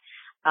specific,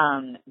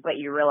 but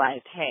you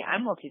realized, hey,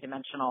 I'm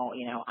multidimensional,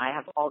 you know, I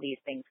have all these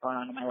things going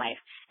on in my life.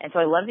 And so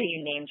I love that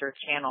you named your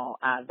channel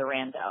The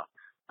Rando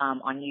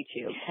on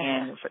YouTube.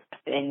 And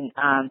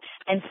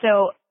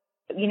so,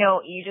 you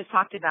know, you just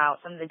talked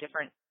about some of the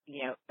different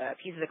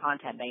pieces of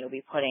content that you'll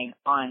be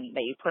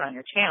that you put on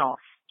your channel.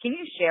 Can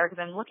you share,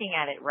 because I'm looking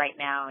at it right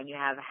now, and you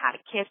have a How to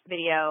Kiss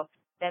video,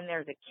 then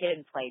there's a Kid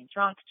and Play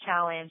Drunk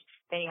challenge,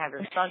 then you have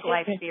your Thug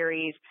Life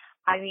series.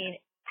 I mean,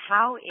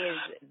 how is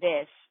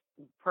this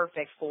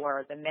perfect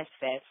for the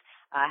Misfits?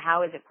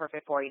 How is it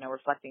perfect for,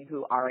 reflecting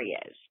who Ari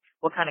is?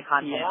 What kind of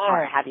content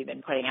have you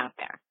been putting out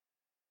there?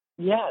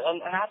 Yeah,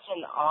 and that's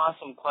an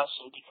awesome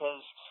question,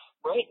 because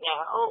right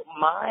now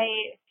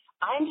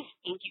I'm just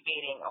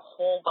incubating a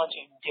whole bunch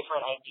of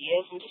different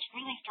ideas and just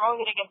really throwing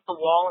it against the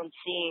wall and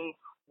seeing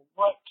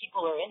what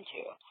people are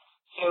into.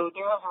 So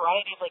there are a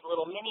variety of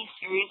little mini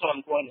series that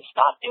I'm going to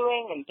stop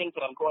doing and things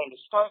that I'm going to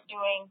start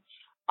doing.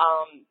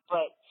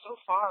 But so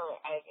far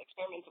I've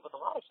experimented with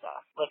a lot of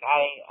stuff. So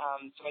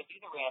I do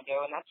the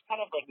rando, and that's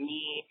kind of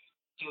me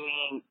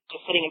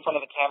just sitting in front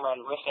of a camera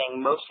and riffing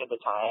most of the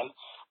time.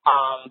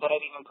 But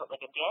I've even put a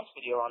dance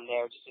video on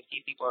there just to see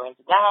if people are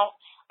into that.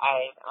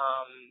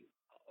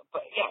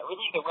 But yeah,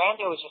 really the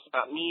rando is just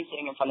about me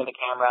sitting in front of the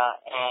camera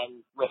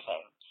and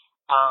riffing.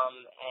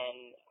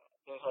 And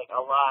there's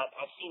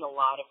I've seen a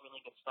lot of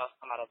really good stuff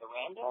come out of the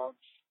rando.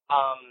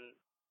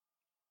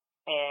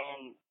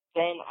 And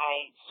then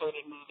I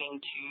started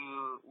moving to,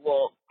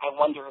 I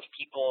wonder if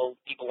people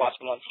watch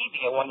me on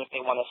TV. I wonder if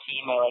they want to see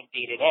my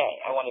day to day.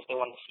 I wonder if they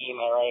want to see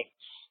my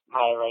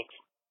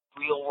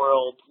real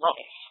world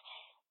life.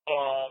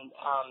 And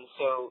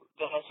so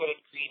then I started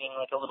creating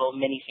a little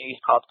mini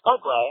series called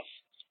Thug Life.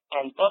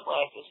 And Thug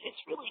Life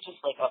it's really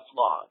just a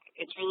vlog.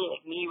 It's really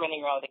me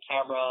running around with a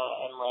camera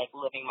and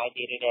living my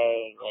day to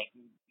day.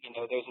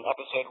 There's an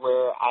episode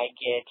where I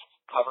get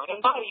covered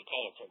in body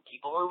paint, and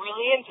people were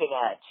really into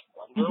that.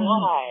 Wonder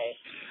why.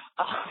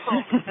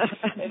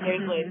 And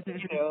there's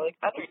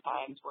other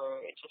times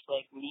where it's just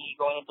me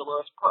going to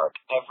Dolores Park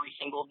every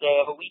single day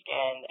of a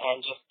weekend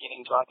and just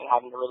getting drunk and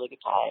having a really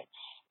good time.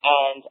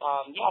 And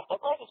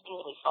Thug Life has been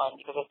really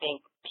fun because I think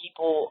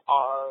people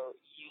are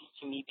used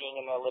to me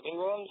being in their living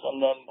rooms and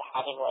then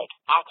having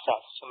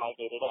access to my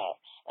day to day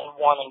and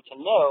wanting to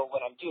know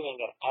what I'm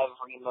doing at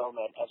every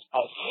moment of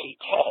every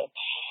day.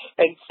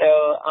 And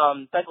so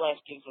Thug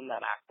Life gives them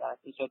that access.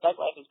 And so Thug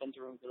Life has been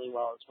doing really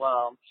well as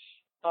well.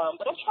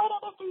 But I've tried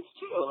other things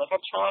too.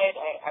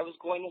 I was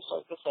going to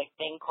start this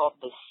thing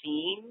called The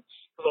Scene,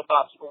 because I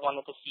thought people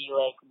wanted to see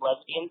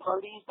lesbian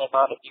parties. I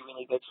thought it'd be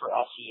really good for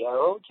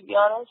SEO, to be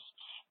honest.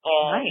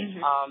 And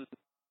nice.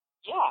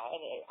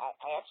 and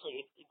I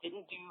actually it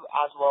didn't do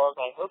as well as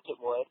I hoped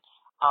it would.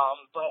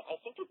 But I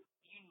think that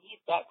you need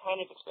that kind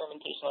of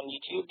experimentation on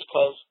YouTube,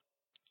 because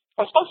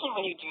especially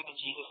when you do the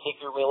Jesus Take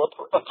Your Wheel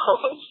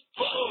approach,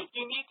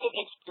 you need to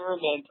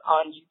experiment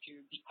on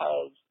YouTube,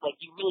 because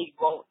you really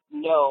won't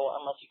know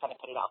unless you kind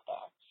of put it out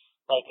there.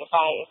 If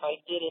I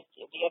did it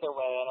the other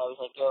way and I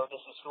was yo,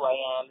 this is who I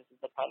am, this is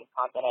the kind of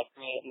content I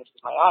create, and this is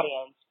my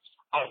audience,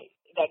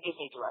 that gives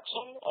me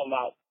direction, and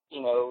that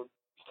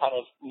kind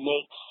of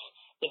makes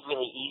it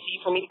really easy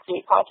for me to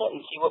create content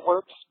and see what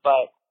works.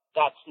 But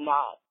that's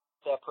not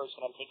the approach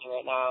that I'm taking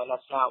right now, and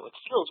that's not what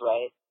feels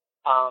right.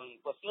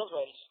 What feels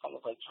right is just kind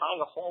of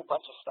trying a whole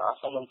bunch of stuff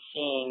and then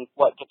seeing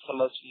what gets the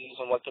most views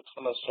and what gets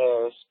the most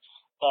shares,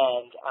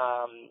 and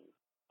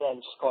then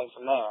just going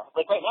from there.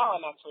 Right now,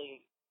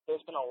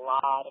 there's been a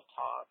lot of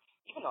talk,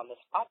 even on this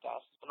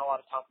podcast, there's been a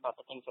lot of talk about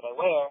the things that I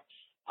wear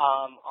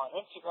on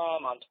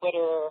Instagram, on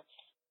Twitter,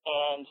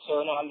 and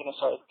so now I'm going to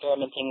start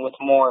experimenting with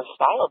more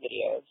style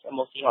videos, and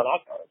we'll see how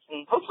that goes.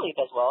 And hopefully it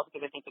does well,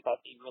 because I think that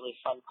that'd be really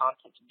fun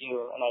content to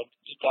do, and I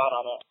geek out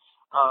on it.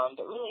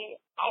 But really,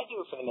 I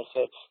do it for the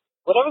Misfits.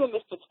 Whatever the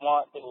Misfits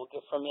want, they will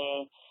get from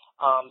me.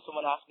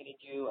 Someone asked me to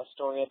do a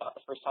story about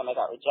the first time I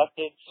got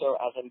rejected, so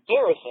as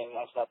embarrassing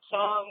as that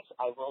sounds,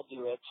 I will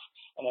do it,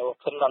 and I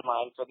will put it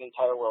online for the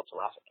entire world to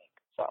laugh at me.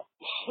 So,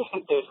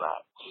 there's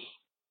that.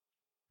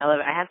 I love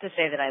it. I have to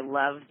say that I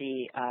love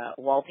the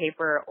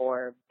wallpaper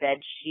or bed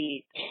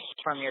sheet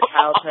from your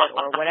childhood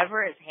or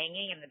whatever is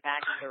hanging in the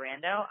back of the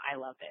rando. I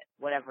love it,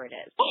 whatever it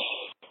is.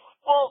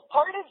 Well,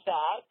 part of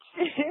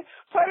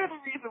the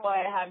reason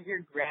why I have your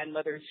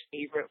grandmother's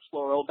favorite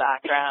floral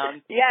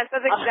background. Yes,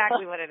 that's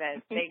exactly what it is.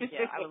 Thank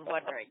you. I was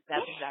wondering.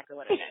 That's exactly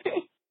what it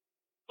is.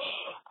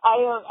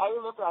 I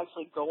remember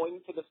actually going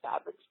to the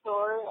fabric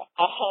store,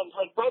 and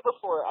right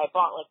before I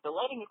bought the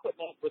lighting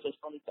equipment, which is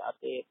funny to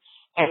update,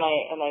 and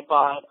I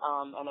bought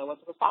and I went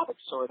to the fabric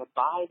store to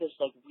buy this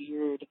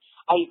weird.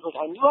 I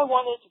knew I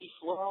wanted it to be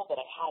floral, but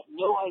I had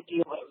no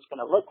idea what it was going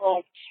to look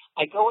like.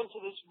 I go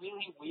into this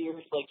really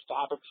weird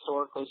fabric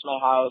store close to my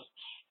house,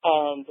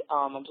 and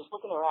I'm just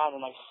looking around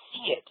and I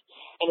see it,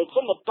 and it's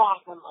in the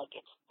back. And I'm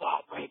it's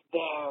that right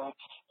there.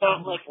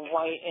 That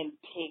white and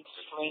pink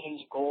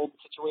strange gold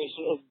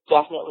situation is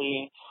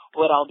definitely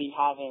what I'll be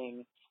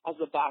having as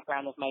the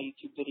background of my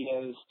YouTube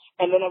videos.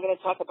 And then I'm going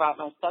to talk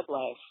about my Thug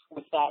Life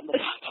with that in the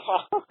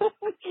background.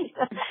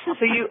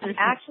 So you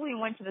actually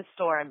went to the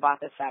store and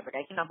bought this fabric.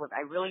 I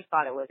really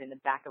thought it was in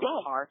the back of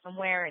a car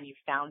somewhere and you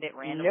found it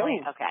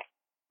randomly. No. Okay.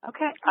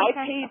 I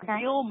paid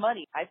real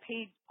money. I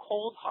paid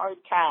cold hard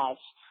cash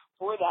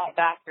for that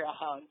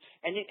background,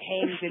 and it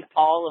hangs in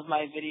all of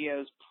my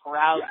videos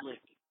proudly.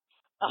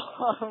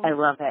 I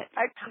love it.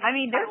 I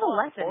mean, there's a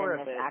lesson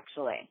in this, it.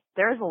 actually.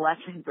 There is a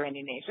lesson, Brand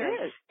New Nation.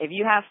 There is. If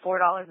you have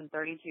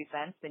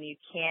 $4.32, then you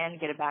can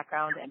get a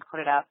background and put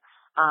it up.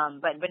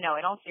 But no,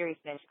 in all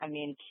seriousness, I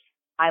mean,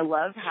 I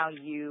love how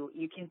you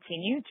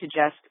continue to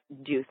just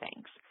do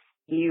things.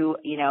 You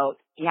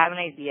have an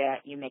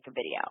idea, you make a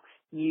video.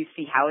 You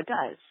see how it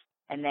does,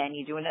 and then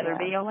you do another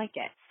video like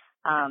it.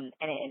 And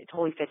it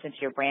totally fits into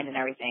your brand and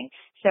everything.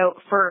 So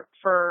for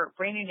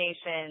Brand New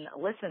Nation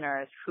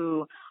listeners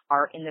who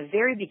are in the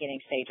very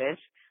beginning stages,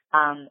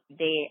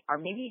 they are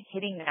maybe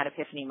hitting that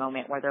epiphany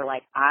moment where they're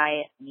like,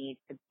 I need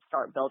to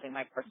start building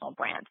my personal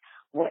brand.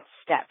 What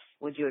steps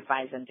would you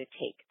advise them to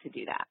take to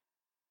do that?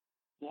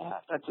 Yeah,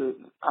 that's a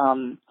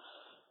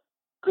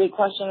great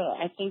question.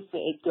 I think that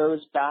it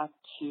goes back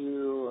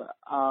to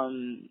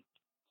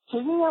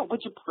figuring out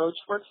which approach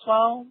works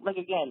well. Like,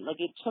 again, like,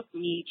 it took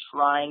me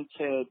trying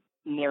to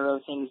narrow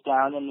things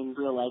down and then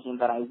realizing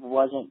that I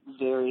wasn't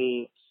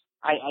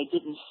I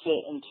didn't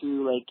fit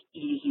into, like,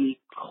 easy,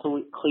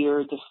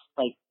 clear,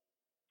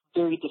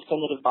 very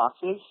definitive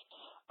boxes.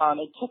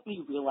 It took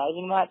me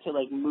realizing that to,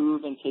 like,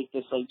 move and take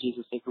this, like,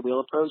 Jesus take the wheel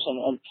approach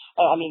and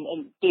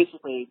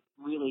basically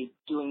really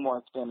doing more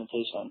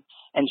experimentation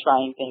and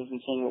trying things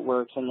and seeing what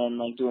works and then,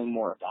 like, doing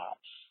more of that.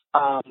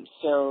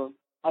 So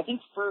I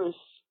think first,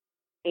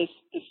 if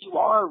you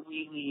are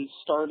really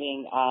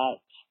starting at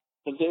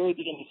the very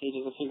beginning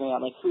stages of figuring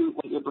out, like,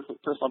 what your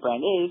personal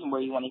brand is and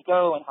where you want to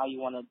go and how you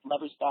want to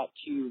leverage that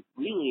to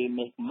really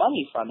make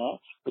money from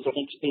it, which I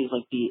think is,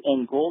 like, the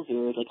end goal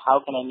here, is, like, how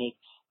can I make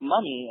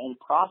money and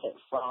profit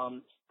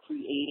from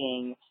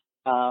creating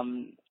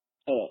a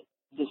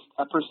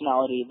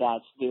personality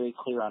that's very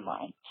clear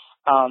online.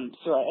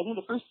 So I think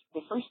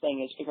the first thing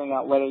is figuring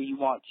out whether you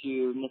want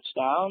to niche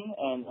down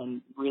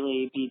and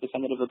really be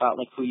definitive about,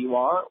 like, who you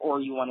are,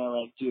 or you want to,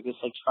 like, do this,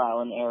 like,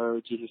 trial and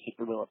error, Jesus take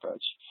the wheel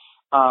approach.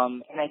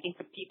 And I think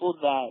the people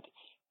that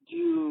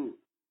do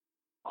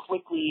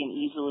quickly and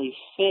easily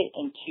fit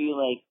into,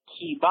 like,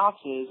 key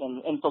boxes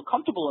and feel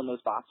comfortable in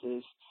those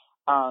boxes,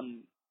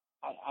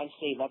 I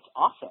say that's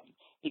awesome,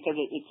 because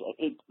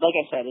it's like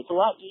I said, it's a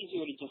lot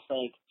easier to just,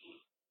 like,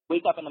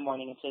 wake up in the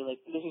morning and say, like,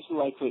 this is who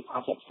I create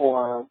content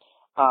for.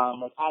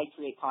 Like, I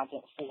create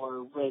content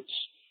for rich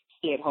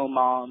stay-at-home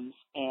moms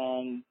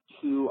and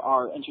who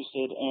are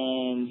interested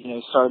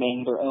in,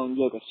 starting their own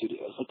yoga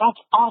studios. Like,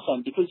 that's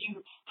awesome, because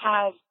you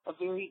have a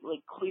very,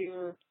 like,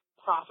 clear,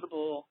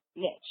 profitable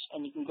niche,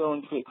 and you can go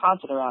and create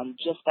content around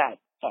just that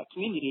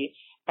community,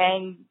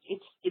 and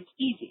it's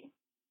easy.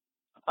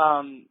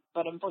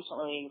 But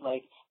unfortunately,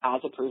 like,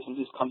 as a person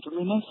who's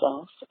comfortably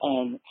myself,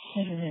 and,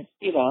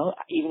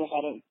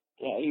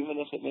 even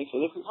if it makes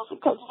other people feel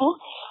comfortable,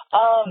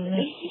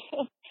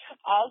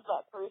 as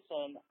that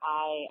person,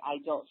 I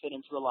don't fit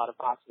into a lot of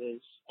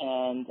boxes,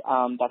 and,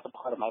 that's a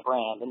part of my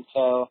brand. And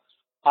so,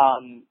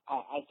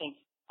 I think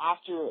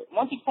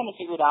once you've kind of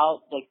figured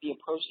out, like, the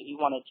approach that you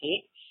want to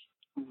take,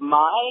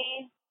 my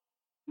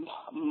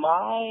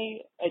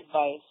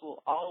advice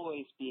will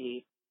always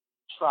be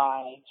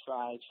try.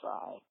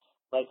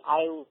 Like,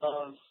 I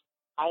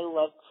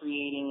love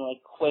creating,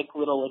 like, quick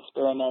little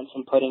experiments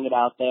and putting it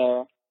out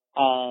there,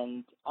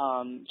 and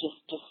just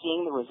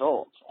seeing the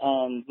results,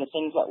 and the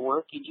things that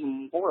work, you do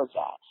more of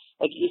that.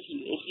 Like, if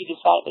you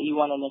decide that you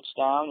want to niche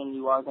down and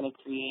you are going to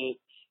create,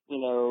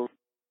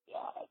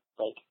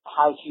 like,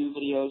 how-to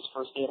videos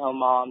for stay-at-home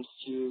moms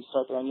to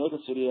start their own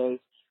yoga studios,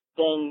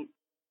 then,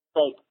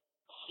 like,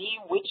 see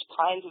which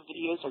kinds of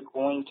videos are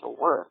going to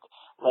work.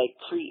 Like,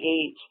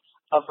 create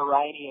a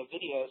variety of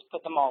videos,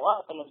 put them all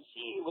up, and then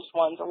see which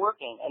ones are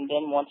working. And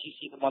then once you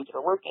see the ones that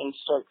are working,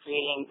 start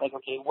creating, like,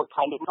 okay, what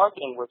kind of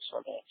marketing works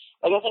for me?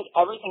 Like, I think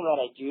everything that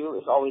I do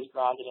is always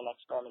grounded in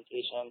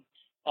experimentation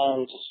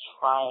and just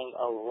trying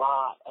a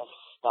lot of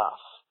stuff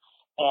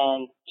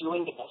and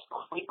doing it as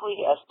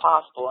quickly as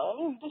possible. I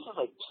mean, this is,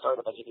 like,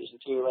 startup education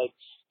too, like,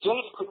 doing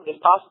it as quickly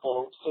as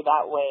possible so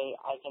that way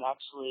I can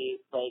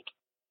actually, like,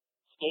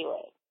 scale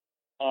it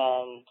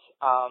and,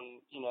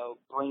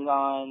 bring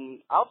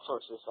on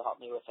outsourcers to help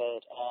me with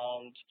it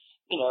and,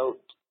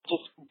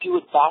 just do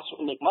it faster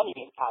and make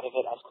money out of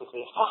it as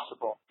quickly as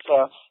possible.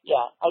 So,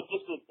 yeah, I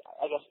guess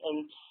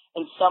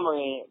in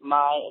summary,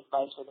 my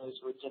advice for those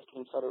who are just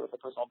getting started with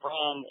a personal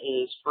brand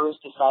is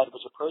first decide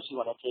which approach you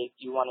want to take.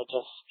 Do you want to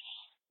just,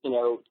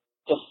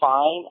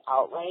 define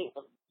outright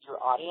your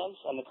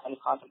audience and the kind of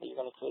content that you're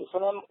going to create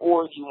for them,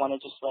 or do you want to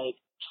just, like,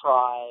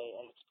 try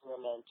and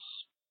experiment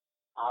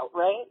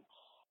outright?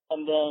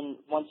 And then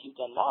once you've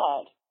done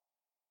that,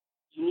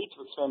 you need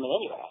to experiment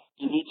anyway.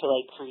 You need to,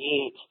 like,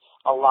 create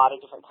a lot of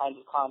different kinds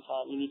of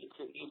content. You need to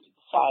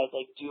decide,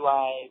 like,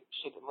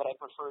 would I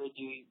prefer to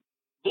do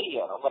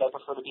video? Would I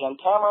prefer to be on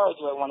camera, or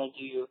do I want to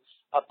do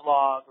a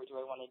blog, or do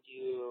I want to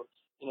do,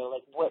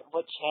 like, what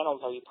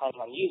channels are you planning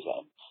on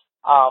using?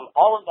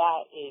 All of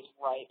that is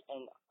ripe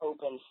and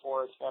open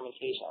for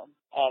experimentation.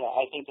 And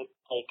I think that,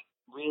 like,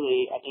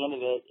 really, at the end of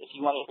it, if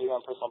you want to create your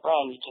own personal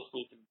brand, you just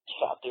need to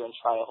get out there and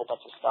try a whole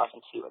bunch of stuff and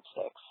see what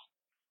sticks.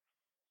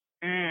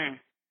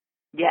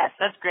 Yes,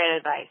 that's great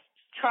advice.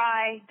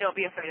 Try. Don't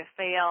be afraid to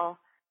fail.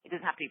 It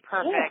doesn't have to be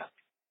perfect. Yeah.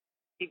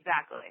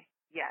 Exactly.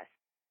 Yes.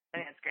 I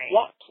think that's great.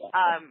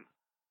 Yeah.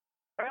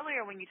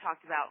 Earlier when you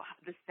talked about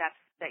the steps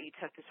that you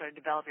took to sort of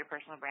develop your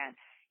personal brand,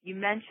 you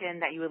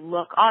mentioned that you would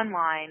look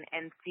online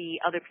and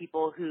see other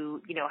people who,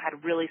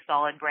 had really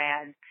solid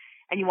brands,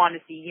 and you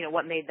wanted to see,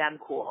 what made them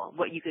cool,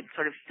 what you could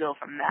sort of steal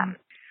from them.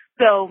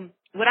 So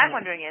what I'm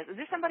wondering is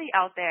there somebody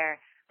out there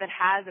that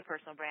has a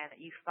personal brand that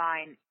you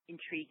find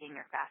intriguing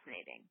or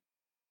fascinating?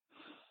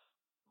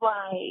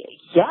 Why,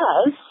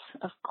 yes,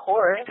 of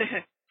course.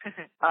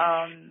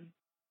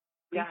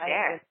 Yeah,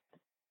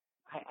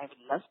 I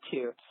would love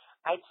to.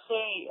 I'd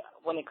say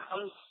when it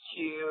comes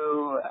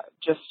to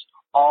just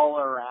all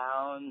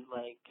around,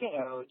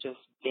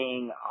 just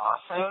being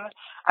awesome,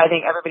 I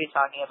think everybody's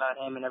talking about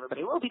him and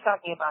everybody will be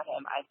talking about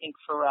him. I think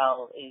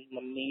Pharrell is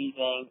an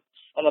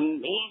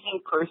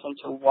amazing person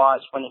to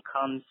watch when it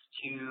comes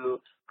to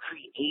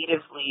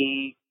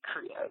creatively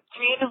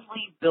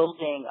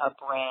building a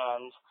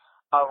brand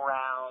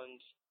around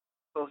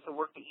both the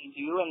work that you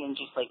do and then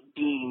just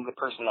being the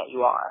person that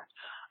you are.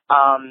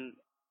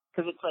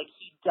 Because it's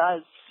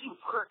he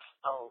works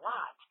a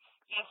lot.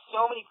 He has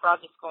so many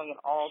projects going at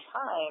all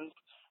times,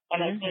 and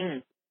I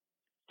think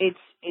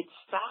it's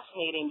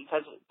fascinating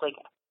because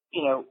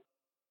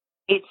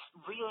it's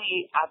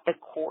really at the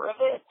core of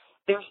it.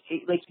 There's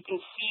you can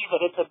see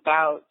that it's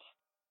about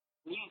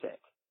music.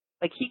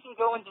 He can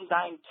go and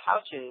design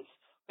couches,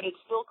 but it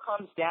still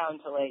comes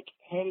down to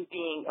him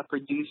being a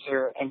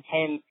producer and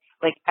him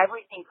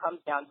everything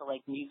comes down to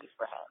music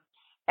for him.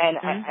 And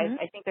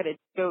I think that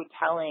it's so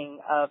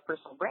telling of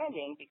personal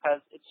branding because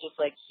it's just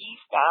he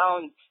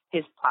found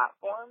his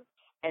platform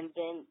and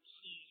then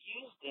he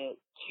used it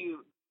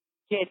to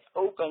get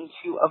open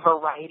to a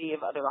variety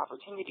of other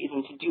opportunities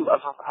and to do a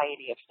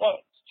variety of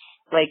things.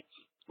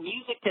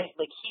 Music,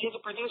 he is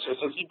a producer,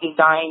 so he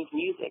designs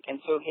music,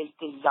 and so his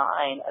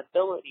design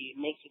ability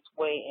makes its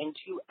way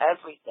into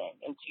everything,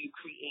 into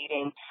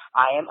creating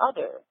I Am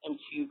Other,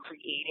 into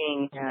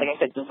creating, like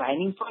I said,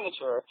 designing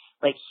furniture.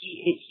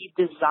 He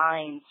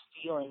designs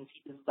feelings,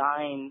 he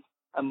designs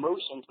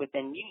emotions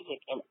within music,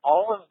 and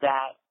all of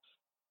that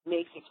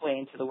makes its way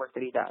into the work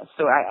that he does.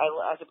 So I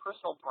as a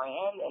personal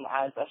brand and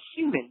as a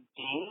human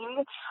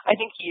being, I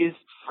think he is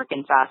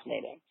freaking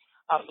fascinating.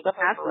 Absolutely.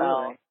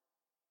 Pharrell.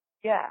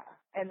 Yeah.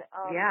 And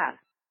I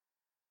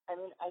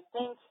mean, I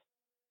think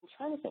I'm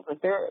trying to think.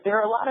 There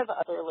are a lot of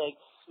other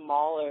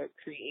smaller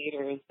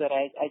creators that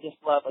I just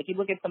love. You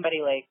look at somebody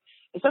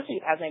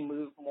especially as I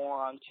move more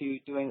on to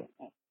doing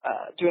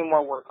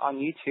more work on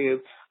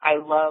YouTube.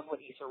 I love what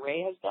Issa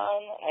Rae has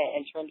done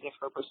in terms of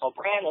her personal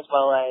brand as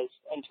well as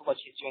into what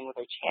she's doing with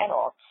her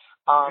channel.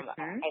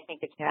 I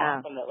think it's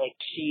awesome that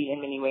she in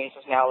many ways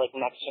is now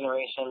next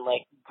generation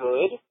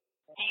good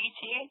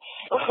DT.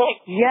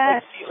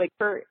 Yes.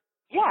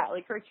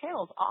 Her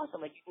channel is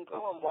awesome. You can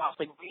go and watch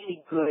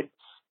really good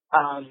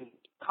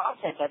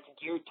content that's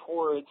geared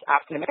towards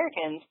African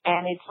Americans,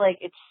 and it's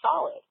it's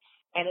solid,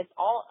 and it's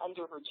all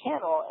under her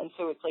channel, and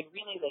so it's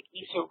really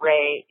Issa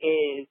Rae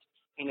is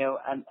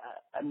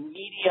a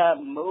media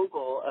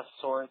mogul of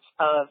sorts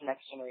of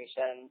next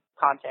generation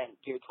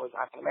content geared towards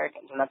African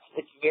Americans, and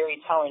it's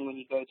very telling when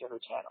you go to her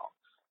channel.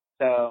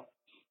 So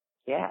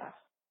yeah,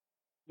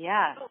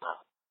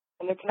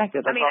 and they're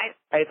connected.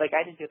 I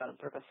didn't do that on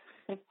purpose.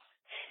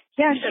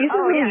 Yeah, she's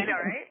I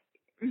know, right?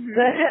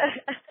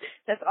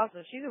 That's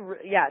awesome. She's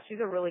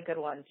a really good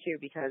one too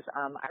because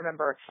I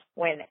remember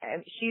when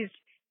she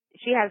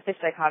has this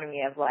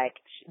dichotomy of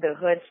the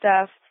hood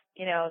stuff,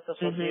 so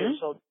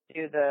she'll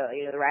do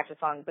the the ratchet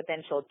song, but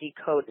then she'll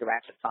decode the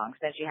ratchet songs.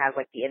 Then she has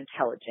the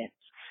intelligence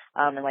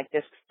and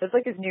this. So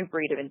it's this new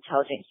breed of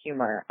intelligent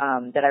humor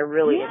that I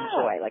really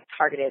enjoy,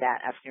 targeted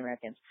at African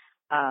Americans.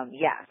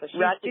 So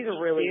she's a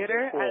really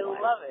Theater. Cool I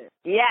one. love it.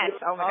 Yes.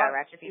 Oh my God,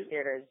 Ratchet Feet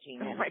Theater is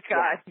genius. Oh my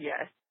God,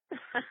 yes.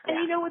 And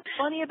you know what's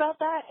funny about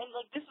that? And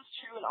this is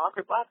true in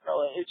Awkward Black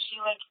Girl.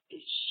 She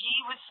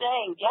was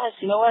saying, yes,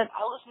 you know what?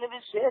 I listen to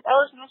this shit. I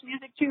listen to this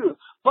music too.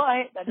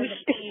 But that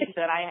doesn't mean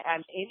that I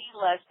am any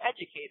less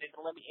educated.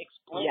 And let me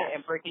explain it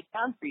and break it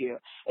down for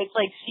you. It's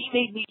she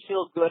made me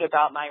feel good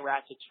about my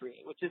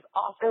ratchetry, which is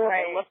awesome.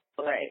 Right. I love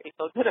that make me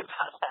feel good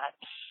about that.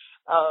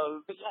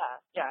 But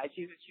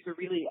she's a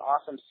really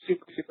awesome,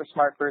 super, super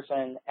smart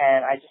person,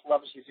 and I just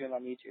love what she's doing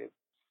on YouTube.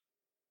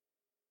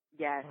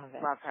 Yes,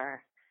 love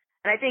her.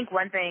 And I think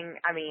one thing,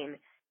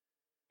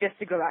 just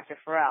to go back to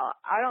Pharrell,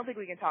 I don't think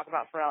we can talk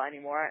about Pharrell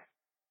anymore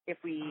if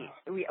we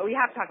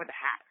have to talk about the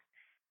hat.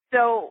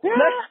 So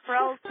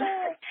Pharrell's,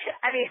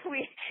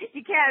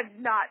 you can't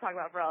not talk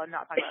about Pharrell and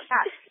not talk about the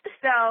hat.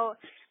 So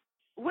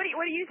what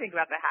do you think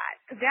about the hat?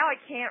 Because now I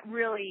can't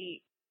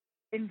really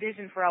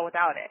envision Pharrell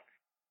without it.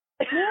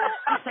 And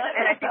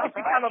I think it's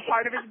become a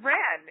part of his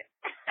brand.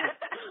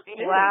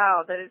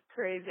 Wow, that is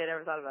crazy. I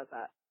never thought about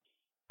that.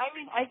 I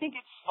think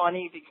it's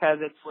funny because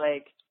it's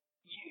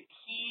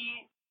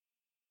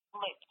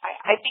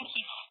I think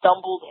he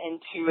stumbled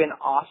into an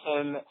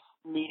awesome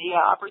media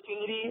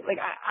opportunity.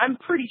 I'm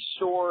pretty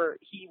sure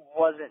he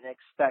wasn't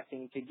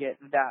expecting to get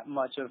that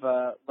much of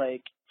a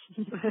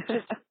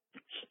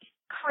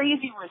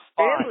crazy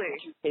response Really?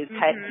 to his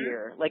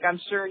headgear. Like, I'm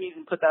sure he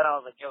even put that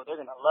on, like, yo,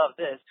 they're going to love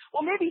this.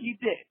 Well, maybe he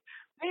did.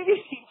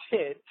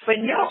 But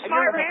no,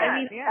 smart right. man.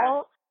 I mean,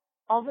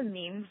 all the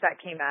memes that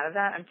came out of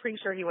that, I'm pretty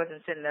sure he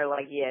wasn't sitting there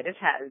like, yeah, this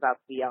hat is about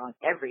to be on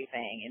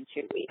everything in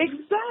 2 weeks.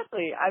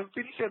 Exactly. I'm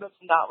pretty sure that's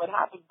not what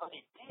happened, but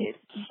it did.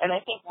 And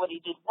I think what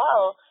he did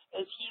well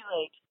is he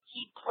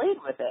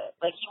played with it.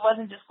 Like, he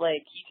wasn't just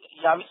like,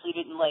 he obviously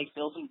didn't like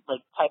feel some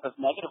like type of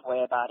negative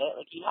way about it.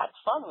 Like, he had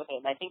fun with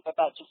it. And I think that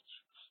just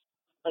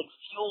like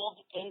fueled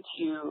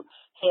into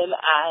him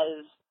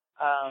as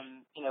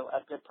a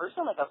good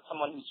person, like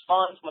someone who's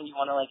fun, someone you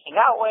want to like hang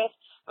out with,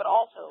 but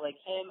also like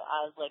him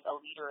as like a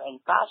leader in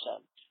fashion.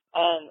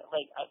 And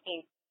like I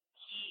think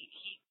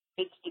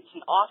it's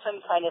an awesome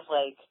kind of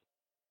like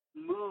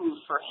move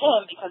for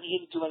him because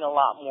he is doing a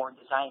lot more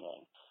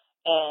designing.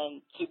 And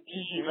to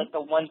be like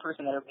the one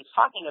person that everybody's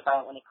talking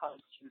about when it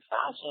comes to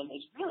fashion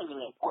is really,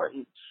 really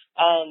important.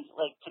 And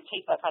like to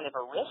take that kind of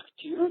a risk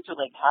too, to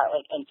like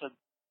and to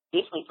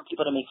basically for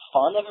people to make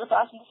fun of your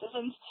fashion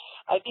decisions,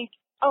 I think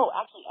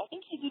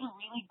he did a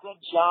really good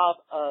job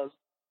of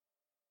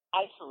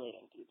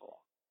isolating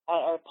people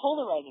or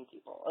polarizing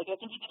people. Like, I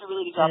think he did a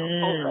really good job of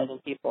polarizing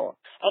people.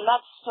 And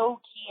that's so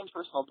key in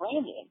personal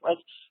branding.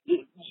 Like,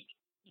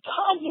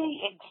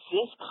 Kanye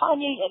exists.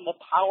 Kanye and the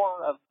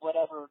power of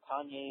whatever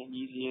Kanye and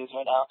Yeezy is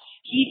right now,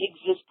 he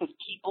exists because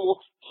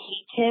people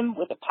hate him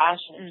with a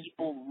passion and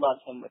people love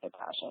him with a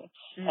passion.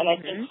 And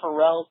I think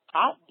Pharrell's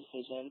hat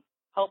decision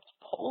helped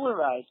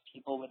polarize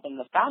people within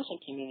the fashion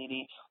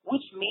community,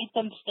 which made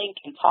them think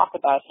and talk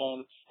about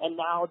him, and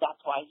now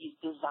that's why he's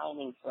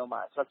designing so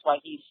much. That's why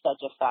he's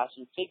such a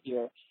fashion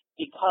figure,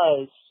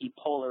 because he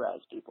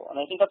polarized people. And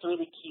I think that's a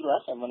really key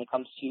lesson when it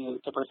comes to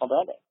personal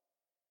branding.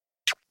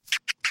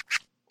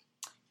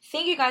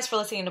 Thank you guys for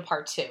listening to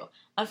part 2.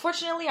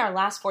 Unfortunately, our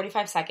last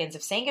 45 seconds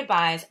of saying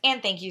goodbyes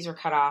and thank yous were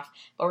cut off,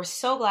 but we're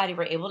so glad you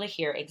were able to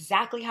hear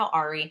exactly how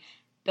Ari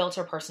built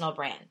her personal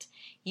brand.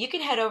 You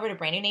can head over to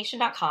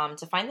brandnewNation.com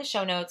to find the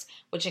show notes,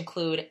 which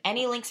include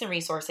any links and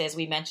resources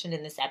we mentioned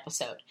in this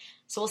episode.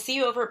 So we'll see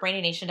you over at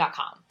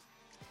brandnewNation.com.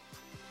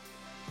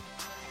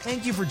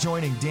 Thank you for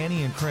joining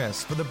Danny and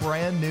Chris for the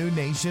Brand New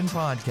Nation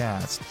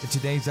podcast. If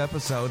today's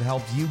episode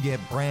helped you get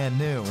brand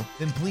new,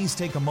 then please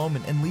take a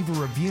moment and leave a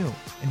review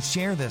and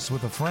share this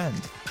with a friend.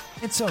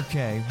 It's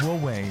okay, we'll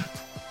wait.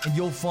 And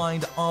you'll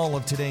find all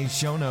of today's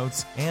show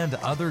notes and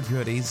other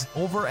goodies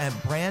over at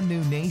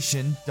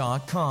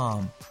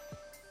brandnewnation.com.